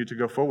continue to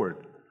go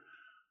forward.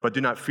 But do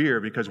not fear,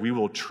 because we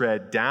will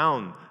tread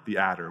down the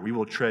adder. We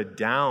will tread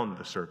down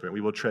the serpent.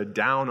 We will tread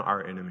down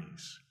our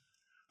enemies.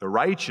 The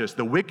righteous,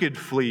 the wicked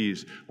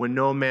flees when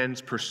no man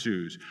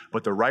pursues,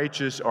 but the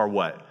righteous are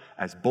what?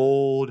 As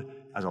bold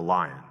as a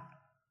lion.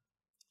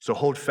 So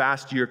hold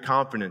fast to your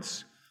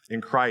confidence in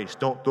Christ.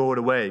 Don't throw it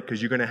away,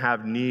 because you're going to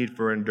have need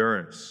for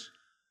endurance.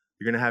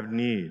 You're going to have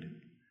need.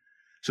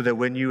 So that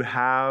when you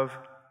have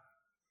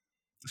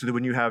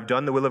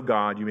done the will of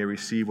God, you may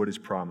receive what is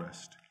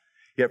promised.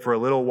 Yet for a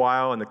little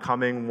while, and the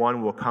coming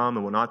one will come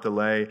and will not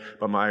delay,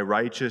 but my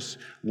righteous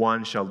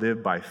one shall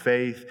live by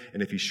faith,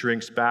 and if he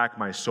shrinks back,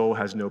 my soul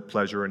has no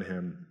pleasure in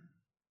him.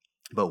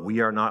 But we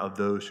are not of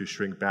those who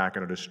shrink back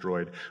and are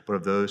destroyed, but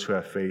of those who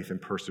have faith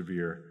and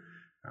persevere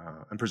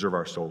and preserve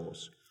our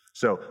souls.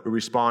 So we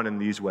respond in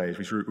these ways.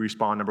 We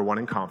respond, number 1,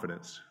 in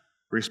confidence.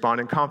 We respond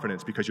in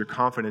confidence because your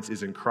confidence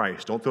is in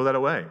Christ. Don't throw that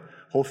away.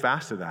 Hold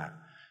fast to that.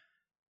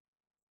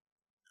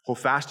 Hold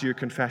fast to your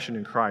confession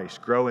in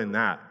Christ. Grow in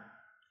that.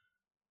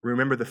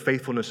 Remember the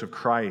faithfulness of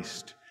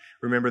Christ.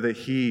 Remember that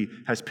he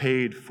has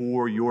paid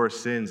for your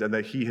sins and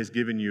that he has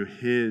given you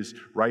his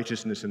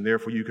righteousness, and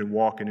therefore you can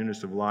walk in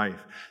newness of life.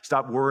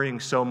 Stop worrying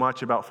so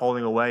much about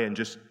falling away and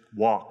just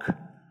walk.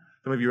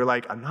 Some of you are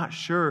like, I'm not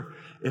sure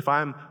if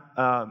I'm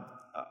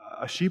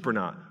a sheep or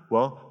not.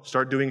 Well,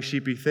 start doing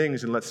sheepy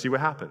things and let's see what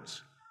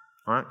happens.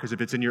 All right? Because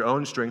if it's in your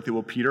own strength, it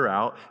will peter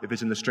out. If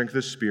it's in the strength of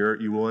the Spirit,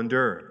 you will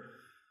endure.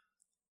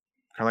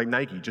 Kind of like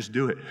Nike, just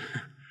do it.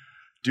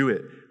 Do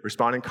it.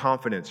 Respond in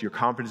confidence. Your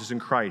confidence is in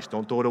Christ.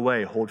 Don't throw it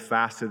away. Hold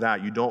fast to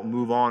that. You don't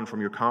move on from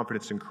your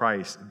confidence in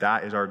Christ.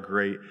 That is our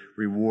great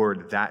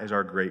reward. That is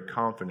our great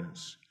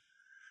confidence.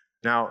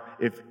 Now,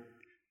 if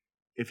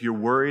you're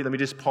worried, let me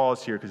just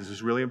pause here because this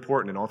is really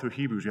important. And all through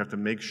Hebrews, we have to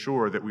make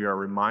sure that we are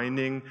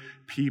reminding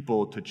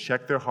people to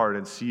check their heart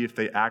and see if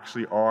they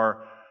actually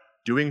are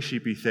doing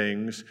sheepy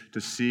things,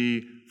 to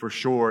see for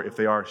sure if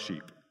they are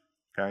sheep.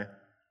 Okay?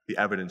 The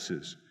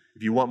evidences.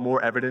 If you want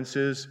more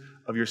evidences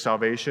of your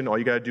salvation, all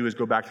you got to do is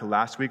go back to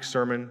last week's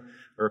sermon,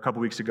 or a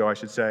couple weeks ago, I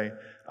should say,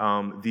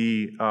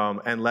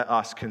 and let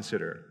us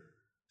consider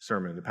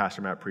sermon that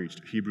Pastor Matt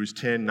preached, Hebrews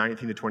 10,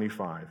 19 to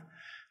 25.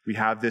 We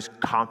have this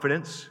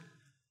confidence.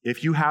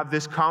 If you have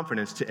this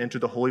confidence to enter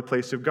the holy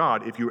place of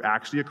God, if you're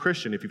actually a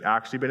Christian, if you've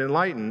actually been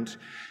enlightened,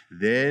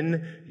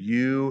 then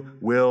you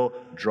will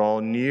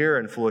draw near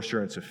in full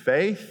assurance of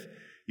faith.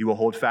 You will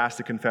hold fast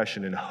to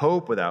confession in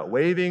hope without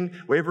wavering.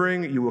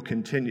 You will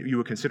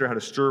consider how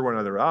to stir one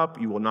another up.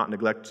 You will not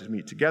neglect to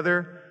meet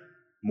together.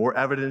 More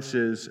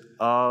evidences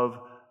of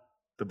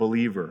the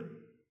believer.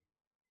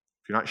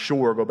 If you're not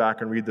sure, go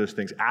back and read those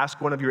things.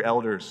 Ask one of your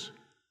elders,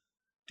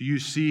 do you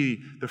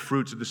see the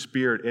fruits of the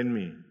Spirit in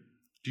me?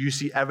 Do you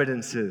see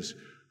evidences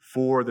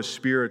for the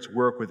Spirit's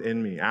work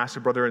within me? Ask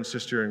a brother and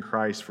sister in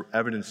Christ for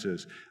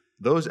evidences.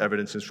 Those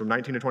evidences from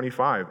 19 to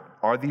 25,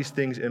 are these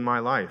things in my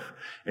life?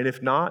 And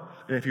if not,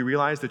 and if you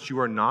realize that you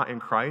are not in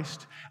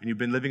Christ and you've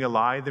been living a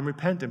lie, then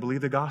repent and believe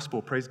the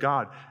gospel, praise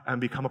God,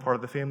 and become a part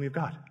of the family of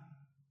God.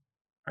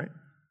 Right?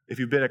 If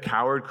you've been a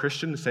coward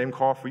Christian, the same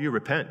call for you.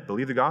 Repent,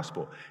 believe the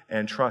gospel,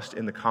 and trust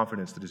in the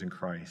confidence that is in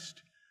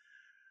Christ.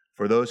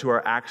 For those who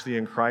are actually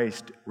in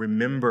Christ,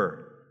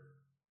 remember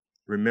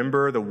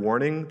the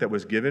warning that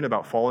was given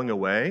about falling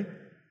away.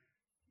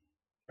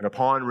 And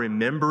upon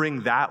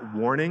remembering that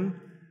warning,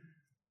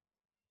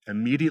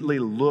 immediately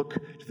look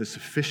to the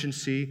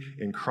sufficiency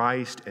in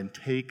Christ and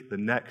take the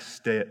next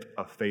step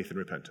of faith and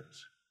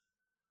repentance.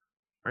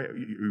 Right?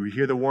 You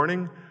hear the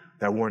warning?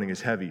 That warning is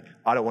heavy.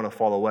 I don't want to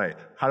fall away.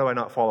 How do I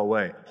not fall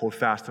away? Hold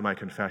fast to my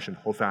confession.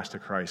 Hold fast to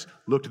Christ.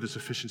 Look to the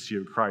sufficiency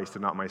of Christ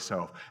and not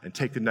myself. And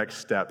take the next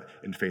step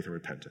in faith and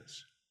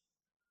repentance.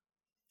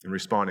 And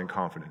respond in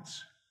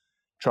confidence.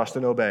 Trust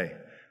and obey.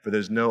 For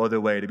there's no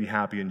other way to be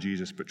happy in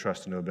Jesus but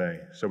trust and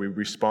obey. So we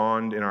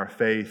respond in our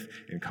faith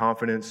in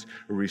confidence.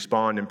 We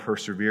respond in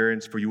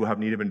perseverance. For you will have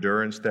need of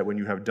endurance, that when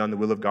you have done the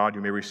will of God,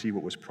 you may receive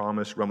what was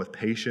promised. Run with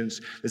patience.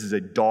 This is a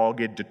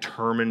dogged,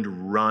 determined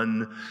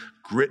run,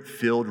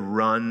 grit-filled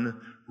run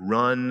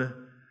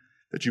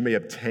that you may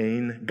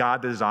obtain.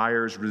 God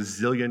desires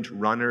resilient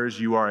runners.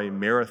 You are a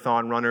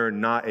marathon runner,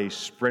 not a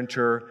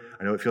sprinter.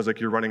 I know it feels like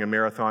you're running a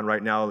marathon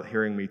right now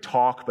hearing me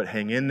talk, but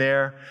hang in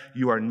there.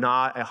 You are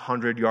not a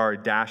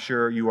 100-yard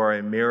dasher. You are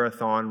a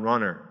marathon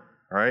runner,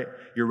 all right?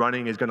 Your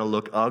running is going to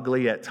look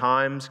ugly at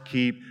times.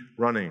 Keep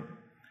running.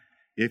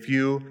 If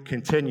you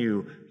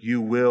continue, you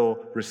will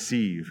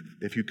receive.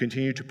 If you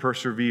continue to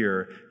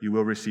persevere, you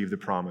will receive the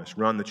promise.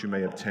 Run that you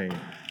may obtain.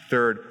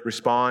 Third,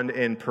 respond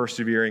in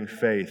persevering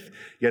faith.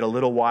 Yet a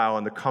little while,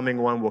 and the coming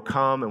one will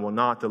come and will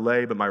not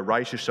delay, but my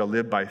righteous shall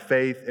live by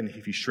faith, and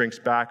if he shrinks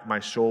back, my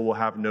soul will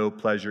have no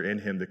pleasure in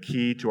him. The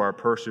key to our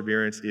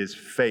perseverance is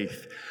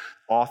faith.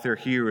 Author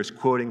here is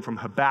quoting from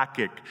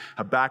Habakkuk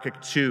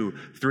 2,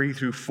 3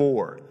 through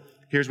 4.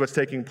 Here's what's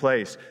taking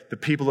place. The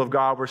people of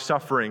God were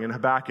suffering in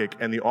Habakkuk,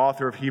 and the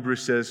author of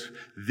Hebrews says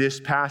this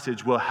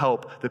passage will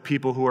help the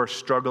people who are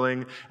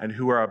struggling and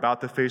who are about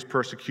to face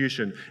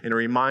persecution. And it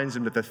reminds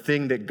them that the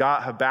thing that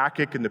got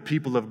Habakkuk and the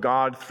people of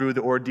God through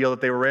the ordeal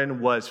that they were in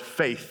was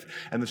faith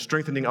and the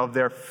strengthening of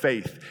their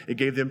faith. It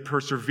gave them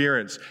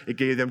perseverance. It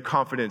gave them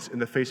confidence in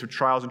the face of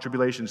trials and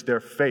tribulations,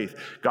 their faith.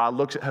 God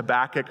looks at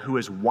Habakkuk, who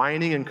is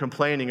whining and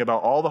complaining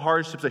about all the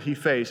hardships that he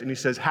faced, and he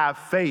says, have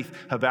faith,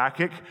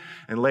 Habakkuk.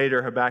 And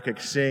later, Habakkuk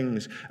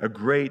sings a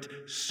great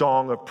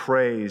song of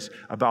praise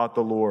about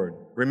the Lord.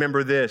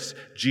 Remember this,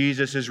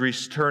 Jesus is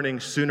returning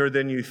sooner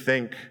than you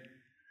think.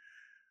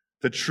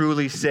 The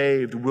truly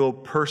saved will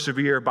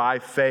persevere by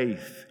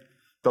faith.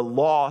 The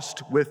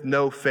lost with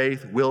no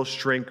faith will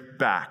shrink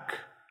back.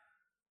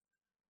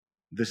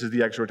 This is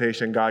the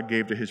exhortation God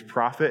gave to his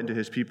prophet and to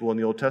his people in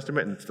the Old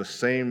Testament, and it's the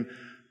same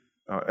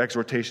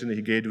exhortation that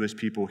he gave to his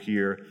people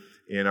here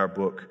in our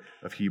book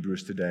of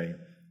Hebrews today.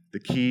 The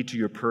key to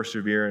your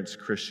perseverance,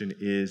 Christian,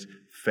 is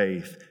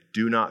faith.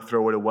 Do not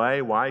throw it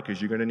away. Why?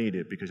 Because you're going to need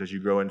it. Because as you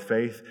grow in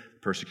faith,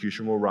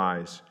 persecution will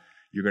rise.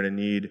 You're going to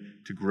need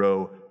to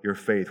grow your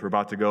faith. We're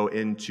about to go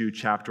into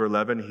chapter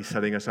 11. He's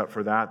setting us up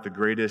for that, the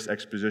greatest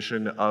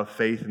exposition of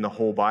faith in the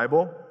whole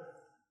Bible.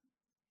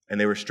 And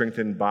they were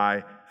strengthened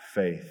by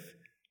faith.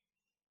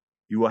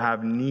 You will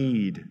have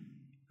need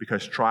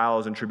because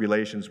trials and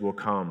tribulations will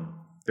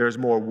come. There's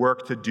more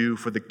work to do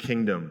for the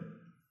kingdom.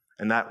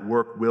 And that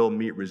work will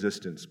meet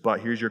resistance. But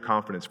here's your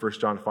confidence, 1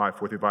 John 5,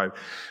 4 through 5.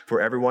 For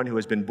everyone who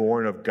has been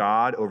born of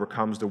God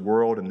overcomes the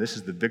world, and this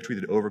is the victory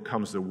that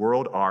overcomes the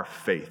world, our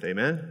faith.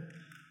 Amen?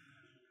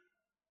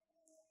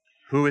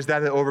 Who is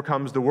that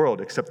overcomes the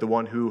world except the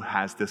one who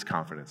has this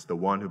confidence, the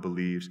one who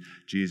believes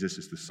Jesus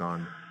is the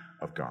Son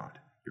of God.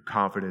 Your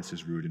confidence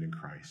is rooted in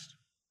Christ.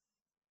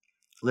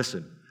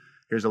 Listen,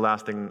 here's the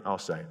last thing I'll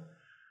say.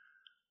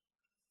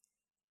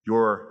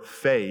 Your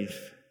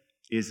faith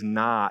is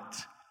not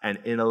an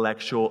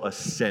intellectual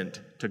assent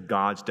to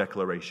God's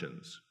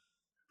declarations,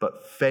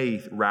 but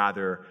faith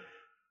rather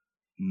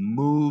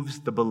moves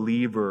the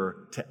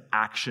believer to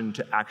action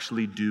to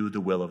actually do the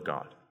will of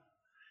God.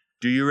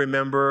 Do you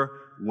remember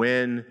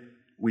when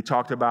we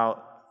talked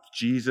about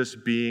Jesus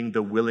being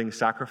the willing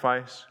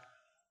sacrifice?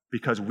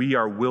 Because we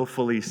are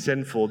willfully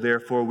sinful,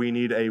 therefore we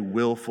need a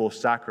willful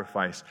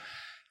sacrifice.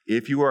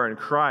 If you are in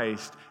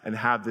Christ and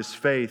have this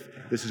faith,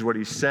 this is what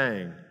he's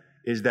saying,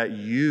 is that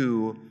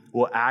you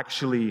will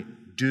actually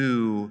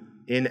do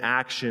in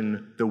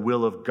action the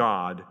will of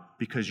God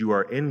because you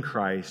are in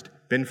Christ,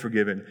 been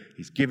forgiven.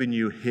 He's given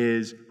you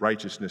his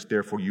righteousness,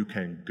 therefore you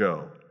can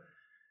go.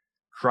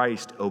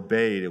 Christ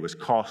obeyed. It was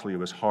costly, it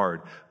was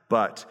hard,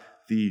 but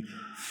the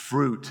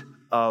fruit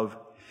of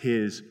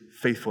his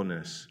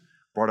faithfulness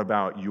brought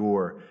about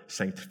your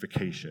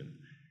sanctification.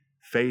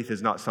 Faith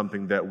is not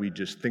something that we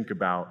just think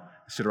about,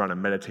 sit around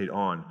and meditate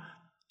on.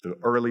 The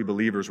early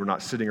believers were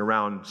not sitting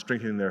around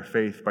strengthening their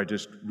faith by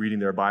just reading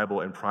their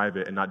Bible in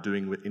private and not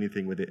doing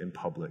anything with it in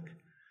public.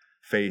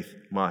 Faith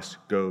must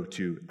go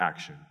to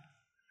action.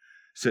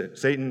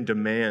 Satan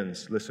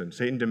demands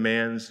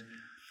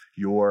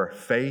your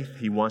faith.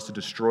 He wants to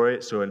destroy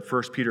it. So in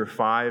 1 Peter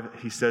 5,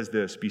 he says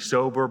this, be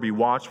sober, be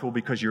watchful,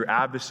 because your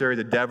adversary,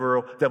 the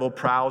devil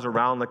prowls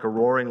around like a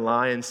roaring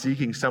lion,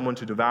 seeking someone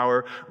to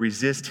devour.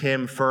 Resist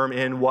him firm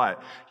in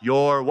what?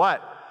 Your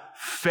what?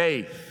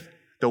 Faith.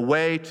 The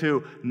way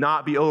to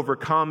not be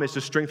overcome is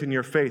to strengthen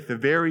your faith. The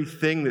very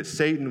thing that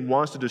Satan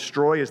wants to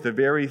destroy is the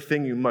very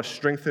thing you must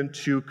strengthen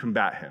to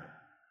combat him.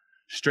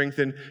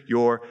 Strengthen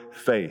your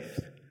faith.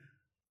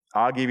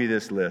 I'll give you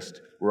this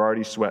list. We're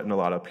already sweating a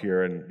lot up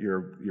here, and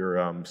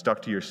you're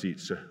stuck to your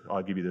seats, so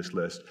I'll give you this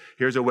list.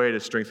 Here's a way to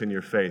strengthen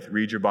your faith.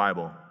 Read your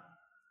Bible.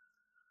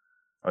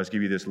 I'll just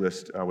give you this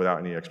list without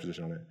any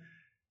exposition on it.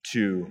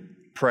 2,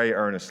 pray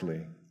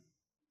earnestly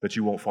that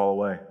you won't fall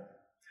away.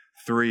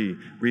 3,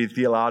 read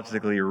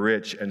theologically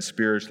rich and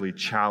spiritually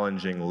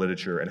challenging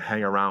literature and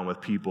hang around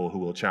with people who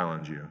will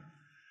challenge you.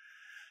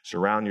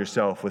 Surround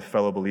yourself with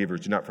fellow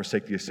believers. Do not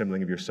forsake the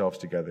assembling of yourselves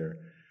together.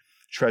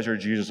 Treasure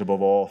Jesus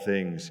above all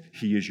things.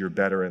 He is your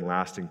better and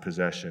lasting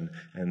possession.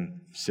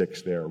 And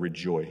 6 there,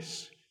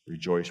 rejoice.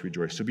 Rejoice,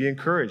 rejoice. So be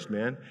encouraged,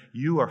 man.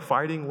 You are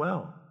fighting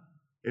well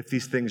if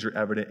these things are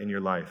evident in your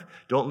life.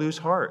 Don't lose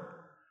heart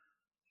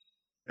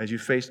as you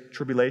face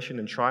tribulation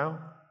and trial.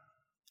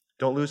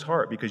 Don't lose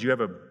heart because you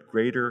have a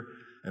greater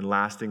and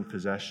lasting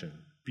possession.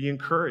 Be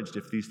encouraged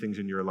if these things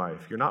in your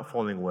life. You're not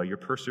falling away. You're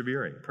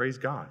persevering. Praise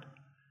God.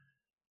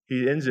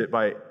 He ends it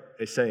by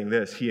saying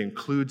this. He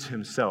includes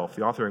himself.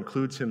 The author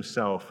includes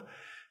himself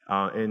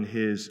in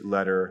his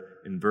letter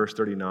in verse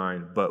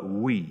 39. But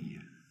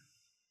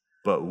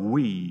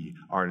we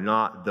are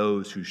not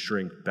those who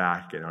shrink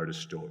back and are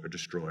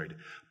destroyed,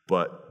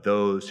 but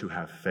those who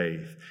have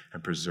faith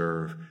and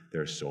preserve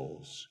their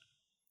souls.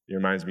 It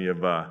reminds me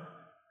of,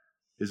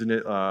 isn't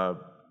it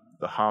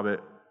The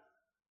Hobbit,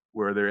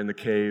 where they're in the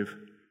cave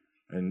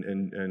and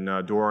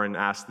Thorin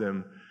asked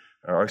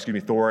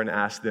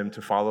them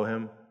to follow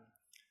him,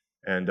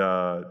 and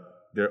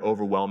there are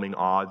overwhelming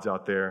odds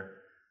out there.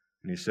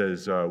 And he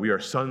says, we are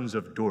sons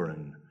of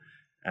Thorin,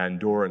 and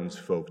Thorin's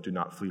folk do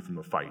not flee from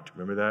a fight.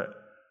 Remember that?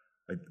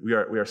 Like, we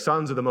are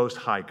sons of the Most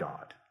High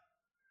God,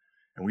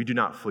 and we do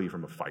not flee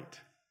from a fight.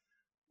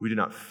 We do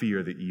not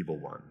fear the evil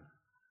one.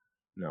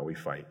 No, we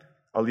fight.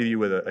 I'll leave you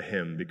with a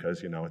hymn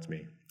because, it's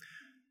me.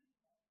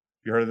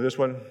 You heard of this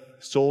one?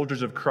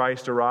 Soldiers of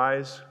Christ,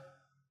 arise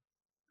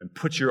and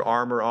put your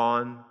armor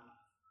on,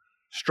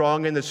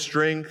 strong in the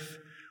strength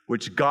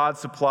which God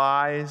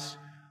supplies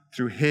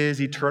through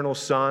his eternal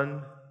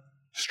Son,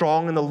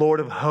 strong in the Lord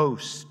of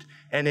hosts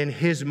and in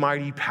his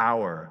mighty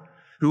power,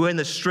 who in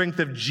the strength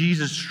of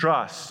Jesus'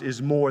 trust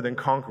is more than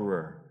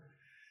conqueror.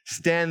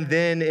 Stand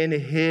then in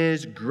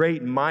his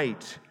great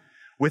might,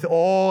 with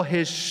all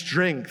his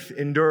strength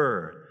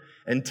endure,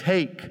 and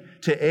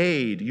take to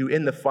aid you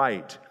in the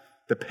fight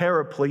the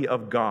paraply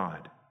of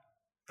God.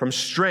 From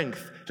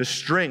strength to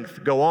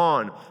strength, go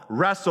on,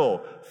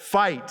 wrestle,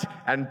 fight,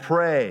 and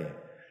pray.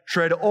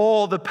 Tread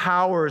all the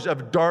powers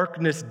of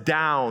darkness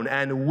down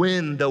and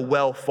win the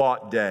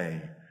well-fought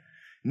day.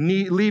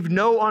 Leave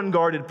no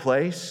unguarded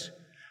place,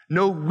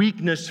 no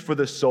weakness for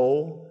the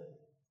soul.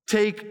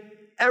 Take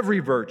every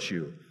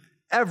virtue,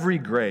 every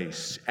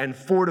grace, and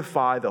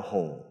fortify the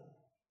whole,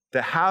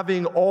 that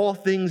having all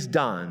things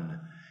done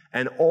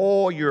and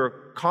all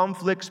your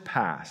conflicts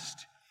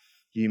past,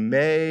 ye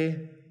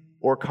may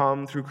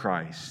o'ercome through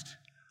Christ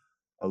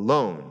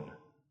alone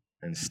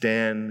and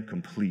stand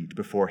complete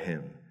before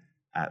him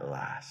at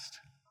last.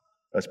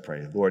 Let's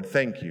pray. Lord,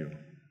 thank you.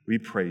 We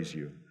praise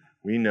you.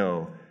 We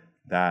know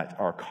that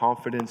our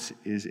confidence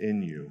is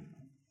in you.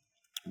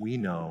 We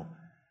know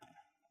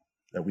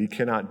that we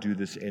cannot do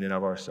this in and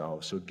of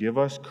ourselves. So give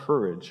us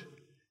courage.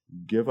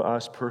 Give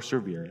us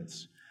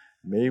perseverance.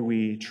 May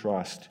we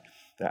trust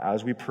that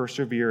as we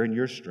persevere in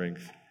your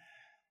strength,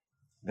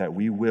 that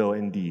we will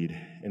indeed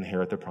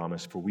inherit the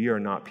promise. For we are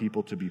not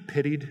people to be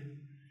pitied,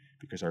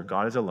 because our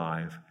God is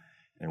alive,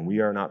 and we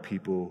are not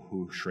people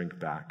who shrink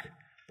back,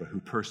 but who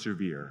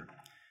persevere.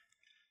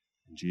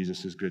 In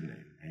Jesus' good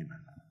name, amen.